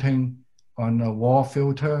wash coating on a wall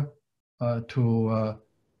filter to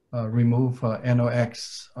remove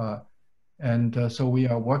NOx. And so we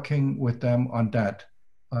are working with them on that.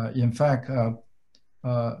 In fact,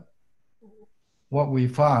 what we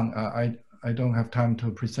found, I don't have time to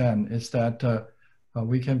present, is that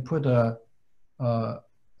we can put a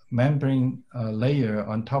membrane layer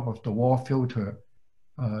on top of the wall filter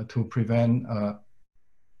to prevent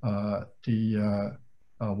the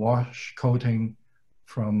wash coating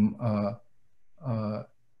from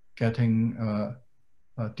getting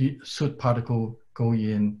soot particle go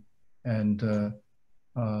in and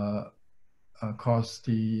cause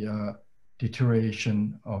the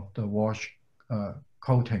deterioration of the wash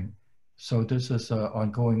coating. So this is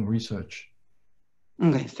ongoing research.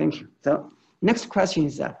 Okay, thank you. So next question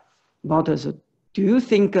is about us. Do you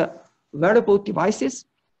think wearable devices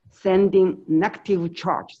sending negative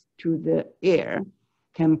charge to the air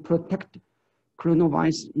can protect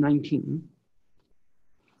coronavirus 19?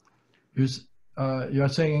 You're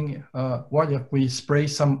saying, what if we spray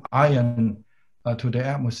some iron to the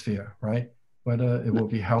atmosphere, right? Whether it will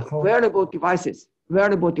be helpful? Wearable devices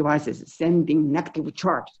sending negative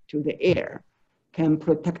charge to the air can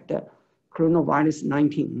protect the coronavirus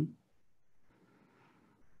 19.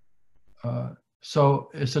 So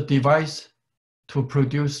it's a device to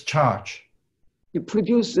produce charge. You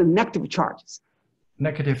produce negative charges.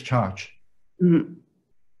 Negative charge. Mm-hmm.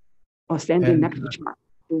 Or sending negative charge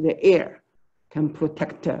to the air can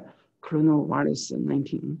protect coronavirus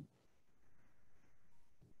 19.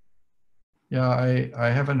 Yeah, I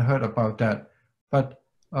haven't heard about that, but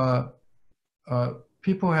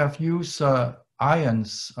people have used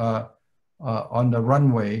ions on the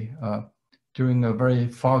runway during a very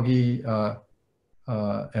foggy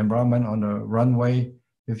environment on the runway.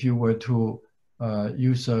 If you were to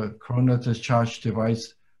use a corona discharge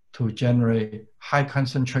device to generate high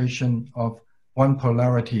concentration of one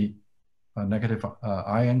polarity negative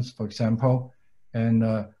ions, for example, and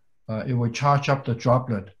it will charge up the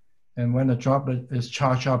droplet. And when the droplet is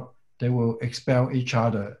charged up, they will expel each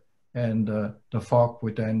other, and the fog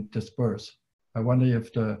would then disperse. I wonder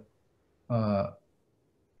if the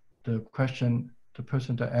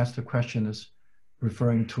person that asked the question is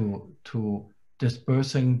referring to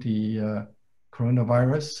dispersing the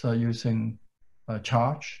coronavirus using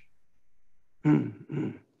charge.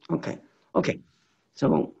 Okay.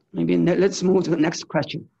 So maybe let's move to the next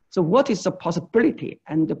question. So what is the possibility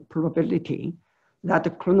and the probability that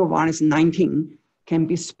the coronavirus 19 can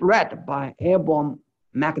be spread by airborne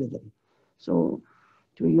mechanism? So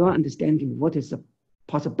to your understanding, what is the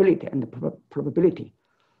possibility and the probability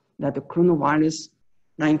that the coronavirus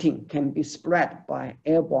 19 can be spread by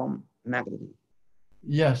airborne mechanism?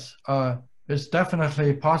 Yes, it's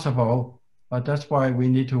definitely possible. That's why we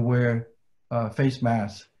need to wear face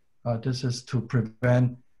masks. This is to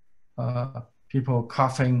prevent people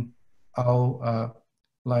coughing out,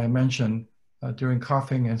 like I mentioned, during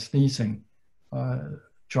coughing and sneezing.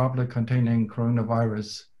 Droplet containing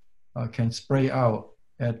coronavirus can spray out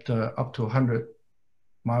at up to 100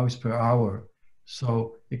 miles per hour.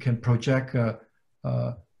 So it can project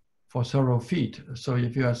for several feet. So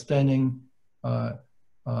if you are standing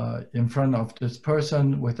in front of this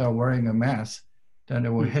person without wearing a mask, then it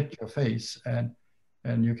will hit your face and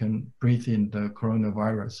you can breathe in the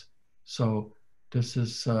coronavirus. So this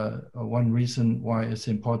is one reason why it's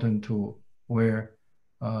important to wear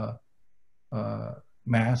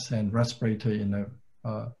mask and respirator in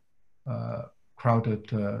a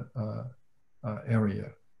crowded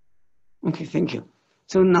area. Okay, thank you.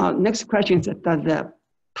 So now next question is, does the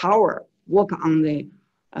tower work on the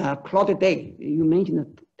cloudy day? You mentioned the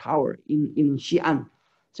tower in Xi'an.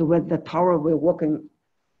 So whether the tower will work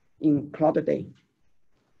in cloudy day?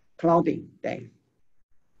 In cloudy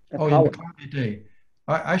day.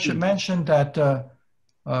 I should mention that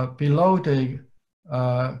below the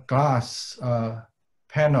glass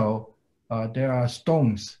panel, there are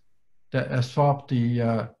stones that absorb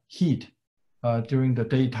the heat during the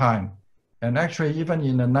daytime. And actually, even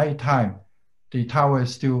in the nighttime, the tower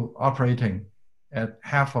is still operating at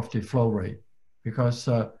half of the flow rate because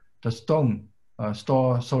the stone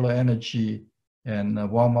store solar energy and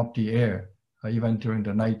warm up the air even during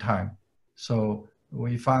the nighttime. So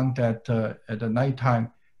we found that at the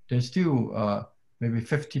nighttime, there's still maybe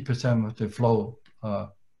 50% of the flow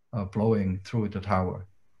blowing through the tower.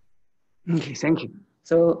 Okay, thank you.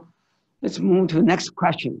 So let's move to the next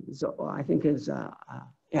question. So I think is,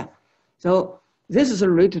 So this is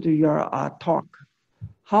related to your talk.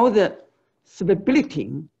 How the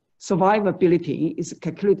survivability is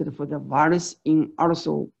calculated for the virus in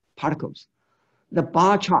aerosol particles. The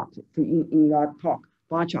bar chart in your talk,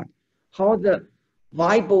 bar chart, how the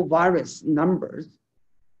viable virus numbers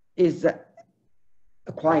is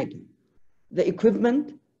acquired. The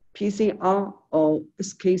equipment, PCR or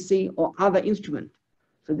SKC or other instrument.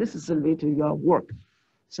 So this is related to your work.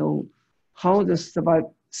 So how the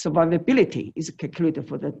survivability is calculated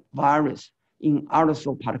for the virus in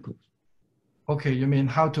aerosol particles. Okay, you mean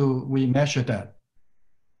how do we measure that?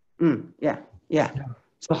 Yeah.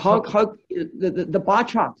 So how the bar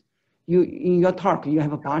chart, in your talk, you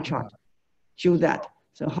have a bar chart, show that.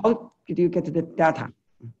 So how did you get the data?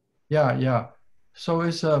 Yeah. So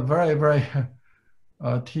it's a very, very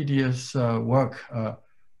tedious work.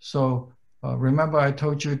 So remember I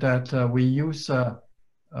told you that we use a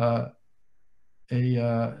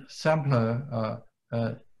sampler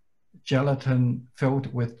gelatin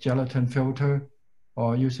filter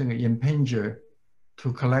or using an impinger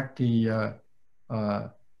to collect the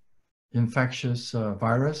infectious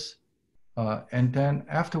virus. And then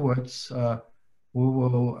afterwards, we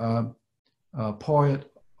will pour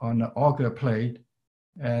it on an agar plate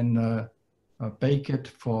and bake it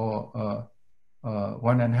for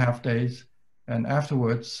 1.5 days. And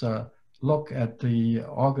afterwards, look at the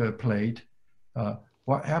agar plate.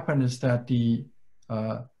 What happened is that the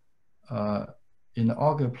in the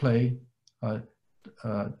agar plate,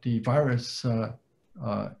 the virus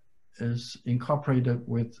is incorporated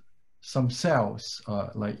with some cells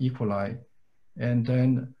like E. coli, and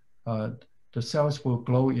then the cells will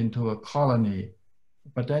grow into a colony.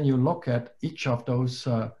 But then you look at each of those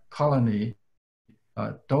colony,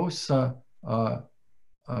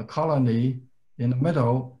 colony in the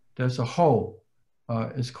middle, there's a hole.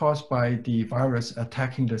 It's caused by the virus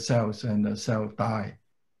attacking the cells and the cells die.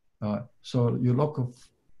 So you look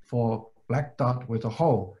for black dot with a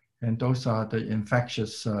hole, and those are the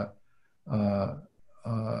infectious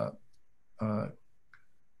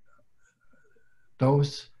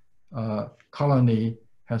colony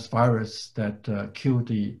has virus that kill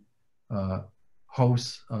the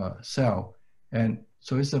host cell. And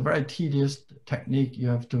so it's a very tedious technique. You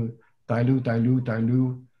have to dilute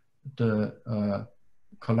the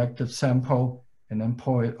collected sample and then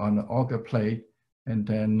pour it on the agar plate and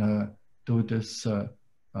then do this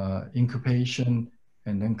incubation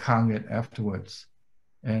and then count it afterwards.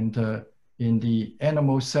 And in the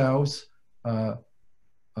animal cells, the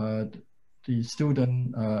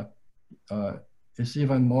student is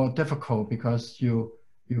even more difficult because you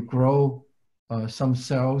grow some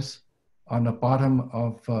cells on the bottom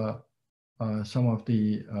of some of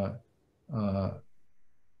the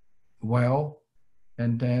well,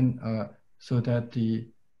 and then so that the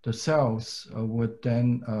cells would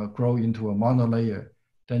then grow into a monolayer.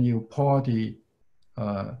 Then you pour the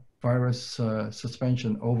virus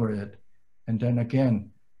suspension over it, and then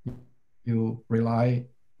again you rely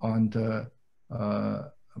on the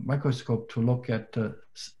microscope to look at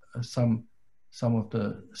some of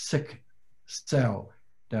the sick cell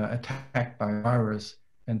that are attacked by virus,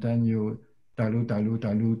 and then you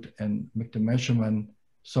dilute and make the measurement.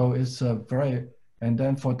 So it's a very, and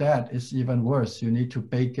then for that it's even worse. You need to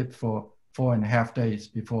bake it for 4.5 days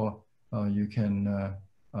before you can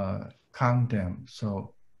count them.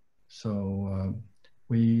 So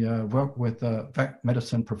we work with a vet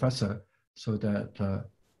medicine professor so that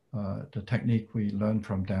the technique we learn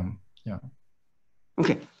from them. Yeah.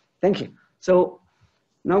 Okay, thank you. So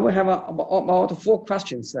now we have about 4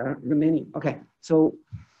 questions remaining. Okay, so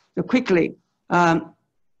quickly,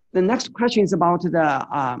 the next question is about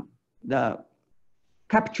the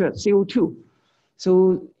capture CO2.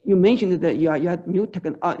 So you mentioned that you have new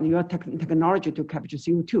technology to capture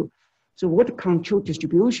CO2. So what control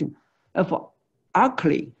distribution of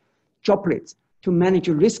alkali droplets to manage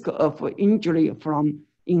risk of injury from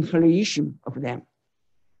inhalation of them?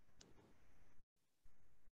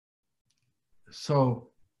 So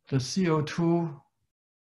the CO2,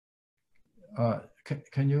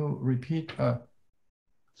 can you repeat?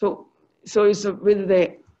 So it's with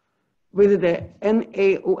the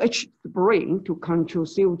NaOH spraying to control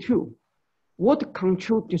CO2. What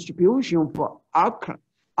control distribution for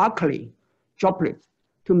alkali droplets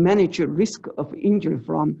to manage risk of injury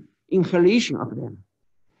from inhalation of them?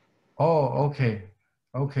 Oh, okay.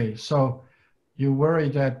 Okay, so you worry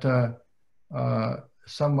that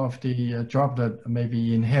some of the droplet may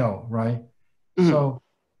be inhaled, right? Mm-hmm. So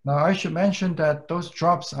now I should mention that those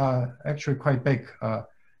drops are actually quite big.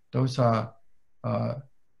 Those are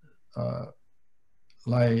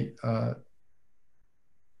like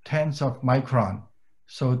tens of micron,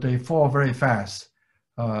 so they fall very fast.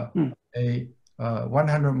 A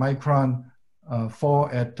 100 micron fall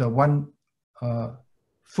at 1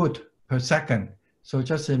 foot per second. So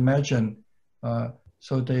just imagine,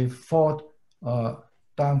 so they fall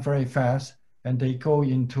down very fast, and they go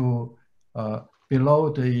into below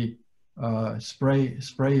the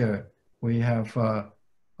sprayer. We have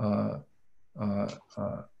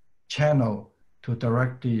channel to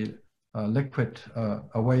direct the liquid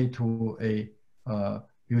away to a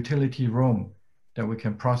utility room that we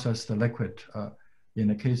can process the liquid. In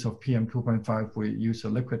the case of PM2.5, we use a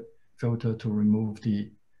liquid filter to remove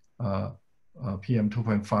the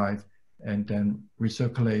PM2.5 and then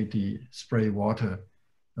recirculate the spray water.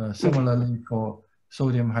 Similarly, for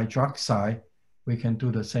sodium hydroxide, we can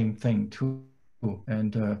do the same thing too.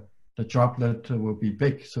 And the droplet will be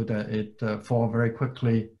big so that it fall very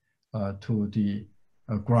quickly to the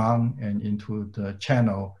ground and into the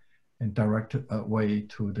channel. and direct way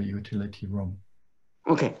to the utility room.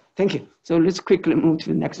 Okay, thank you. So let's quickly move to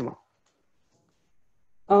the next one.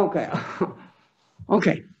 Okay,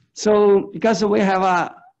 okay. So because we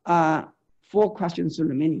have 4 questions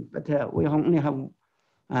remaining, but we only have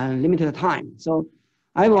limited time. So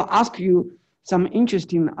I will ask you some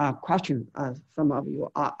interesting questions some of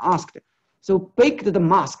you asked. So baked the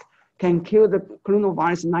mask can kill the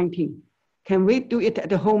coronavirus 19. Can we do it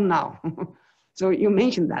at home now? So you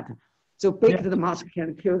mentioned that. So baked the mask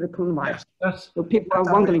can kill the coronavirus. Yes, so people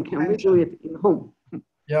are wondering, can we do it in home?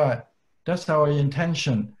 Yeah, that's our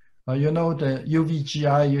intention. You know, the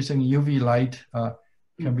UVGI using UV light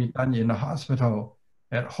can be done in a hospital.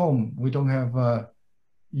 At home, we don't have a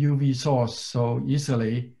UV source so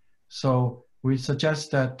easily. So we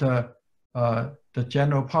suggest that the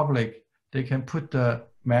general public, they can put the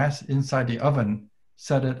mask inside the oven,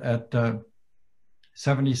 set it at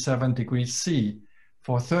 77 degrees C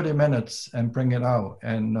for 30 minutes and bring it out,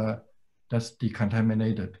 and that's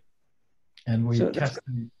decontaminated. And we test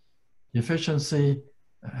the efficiency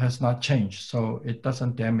has not changed, so it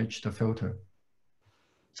doesn't damage the filter.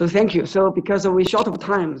 So thank you. So because we're short of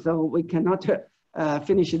time, so we cannot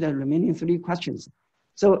finish the remaining 3 questions.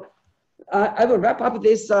 So I will wrap up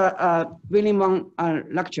this William Mong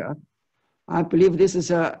lecture. I believe this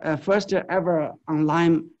is a first ever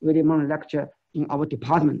online William Mong lecture in our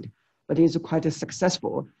department, but it's quite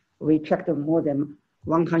successful. We checked more than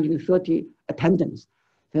 130 attendants.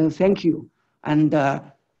 So thank you. And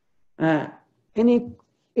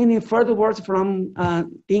any further words from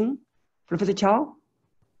Dean, Professor Chow?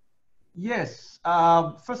 Yes.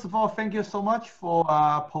 First of all, thank you so much for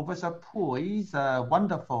Professor Pui's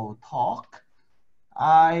wonderful talk.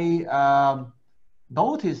 I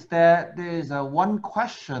noticed that there is one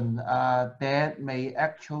question that may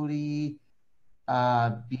actually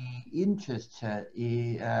be interested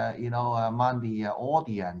in, among the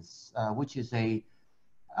audience, which is a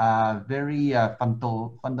very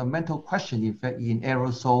fundamental question, in fact, in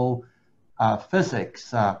aerosol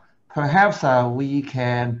physics. Perhaps we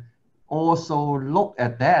can also look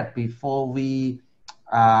at that before we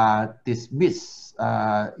dismiss,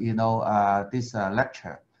 this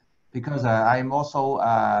lecture, because I'm also,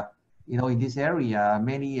 in this area,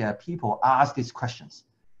 many people ask these questions.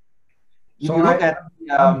 If you look at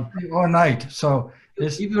all night, so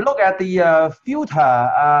if you look at the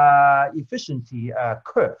filter efficiency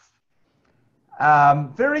curve,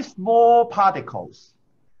 very small particles,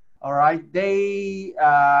 all right, they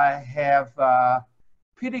have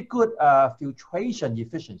pretty good filtration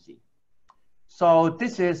efficiency. So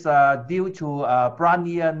this is due to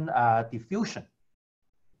Brownian diffusion,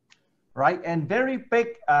 right? And very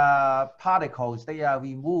big particles, they are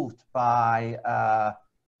removed by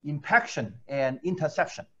impaction and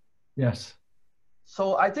interception. Yes.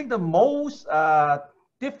 So I think the most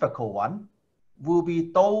difficult one will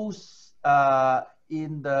be those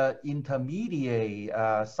in the intermediate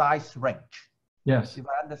size range. Yes. If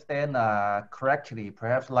I understand correctly,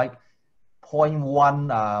 perhaps like 0.1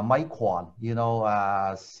 micron,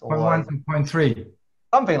 0.1 to 0.3.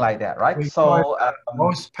 Something like that, right? So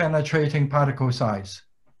most penetrating particle size.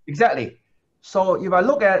 Exactly. So if I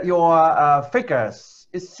look at your figures,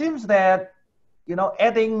 it seems that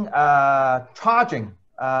adding charging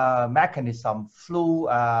mechanism through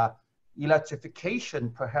electrification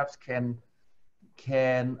perhaps can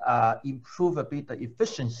improve a bit the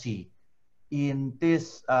efficiency in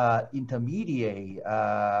this intermediate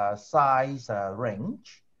size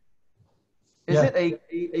range. Is it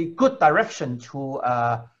a good direction to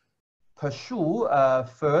pursue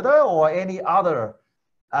further, or any other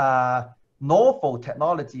novel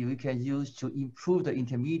technology we can use to improve the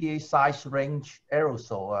intermediate size range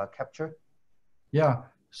aerosol capture? Yeah,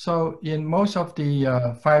 so in most of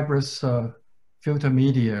the fibrous filter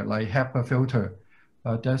media, like HEPA filter,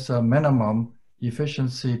 there's a minimum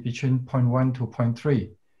efficiency between 0.1 to 0.3.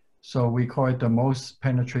 So we call it the most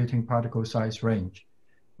penetrating particle size range.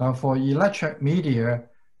 Now for electric media,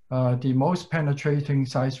 the most penetrating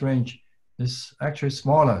size range is actually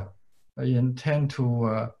smaller, in 10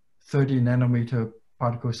 to 30 nanometer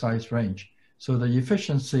particle size range. So the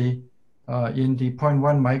efficiency in the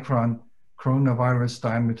 0.1 micron coronavirus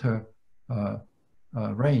diameter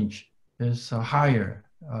range is higher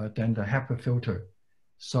than the HEPA filter.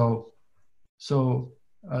 So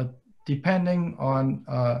depending on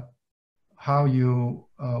how you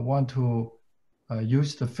want to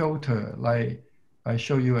use the filter, like I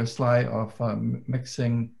show you a slide of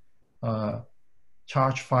mixing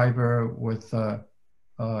charged fiber with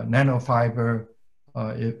nanofiber.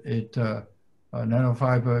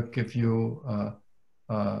 Nanofiber gives you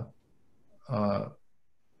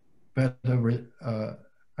better,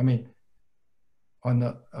 I mean, on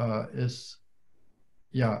the,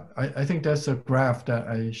 yeah, I think that's a graph that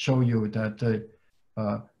I show you that the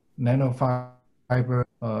nanofiber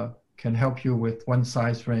can help you with one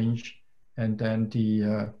size range, and then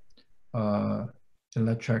the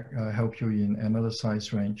electric help you in another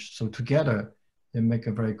size range. So together, they make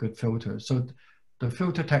a very good filter. So the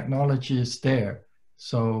filter technology is there.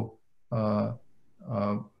 So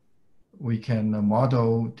we can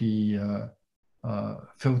model the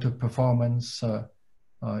filter performance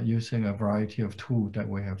using a variety of tools that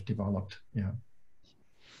we have developed. Yeah.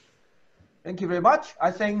 Thank you very much.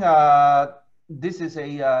 I think this is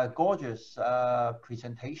a gorgeous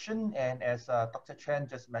presentation, and as Dr. Chen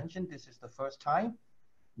just mentioned, this is the first time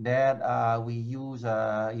that we use,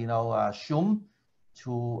 Zoom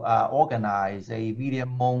to organize a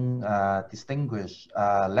William Mong Distinguished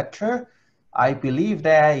Lecture. I believe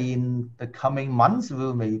that in the coming months,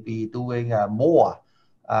 we may be doing more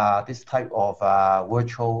this type of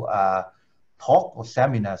virtual talk or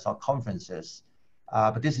seminars or conferences.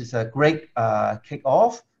 But this is a great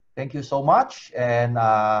kickoff. Thank you so much. And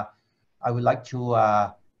I would like to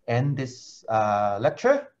end this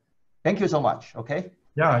lecture. Thank you so much. Okay.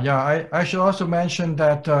 Yeah. I should also mention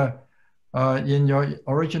that in your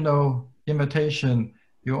original invitation,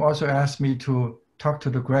 you also asked me to talk to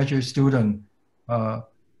the graduate student, to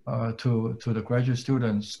the graduate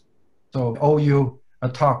students. So I owe you a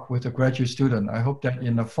talk with a graduate student. I hope that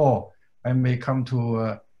in the fall, I may come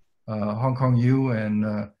to Hong Kong U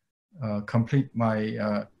and complete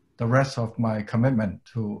my the rest of my commitment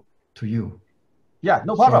to you. Yeah,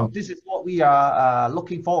 no problem. So, this is what we are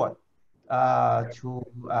looking forward to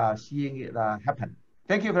seeing it happen.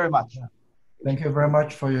 Thank you very much. Thank you very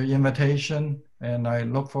much for your invitation, and I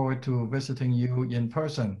look forward to visiting you in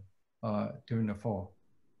person during the fall.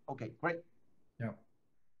 Okay, great. Yeah.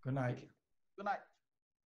 Good night. Good night.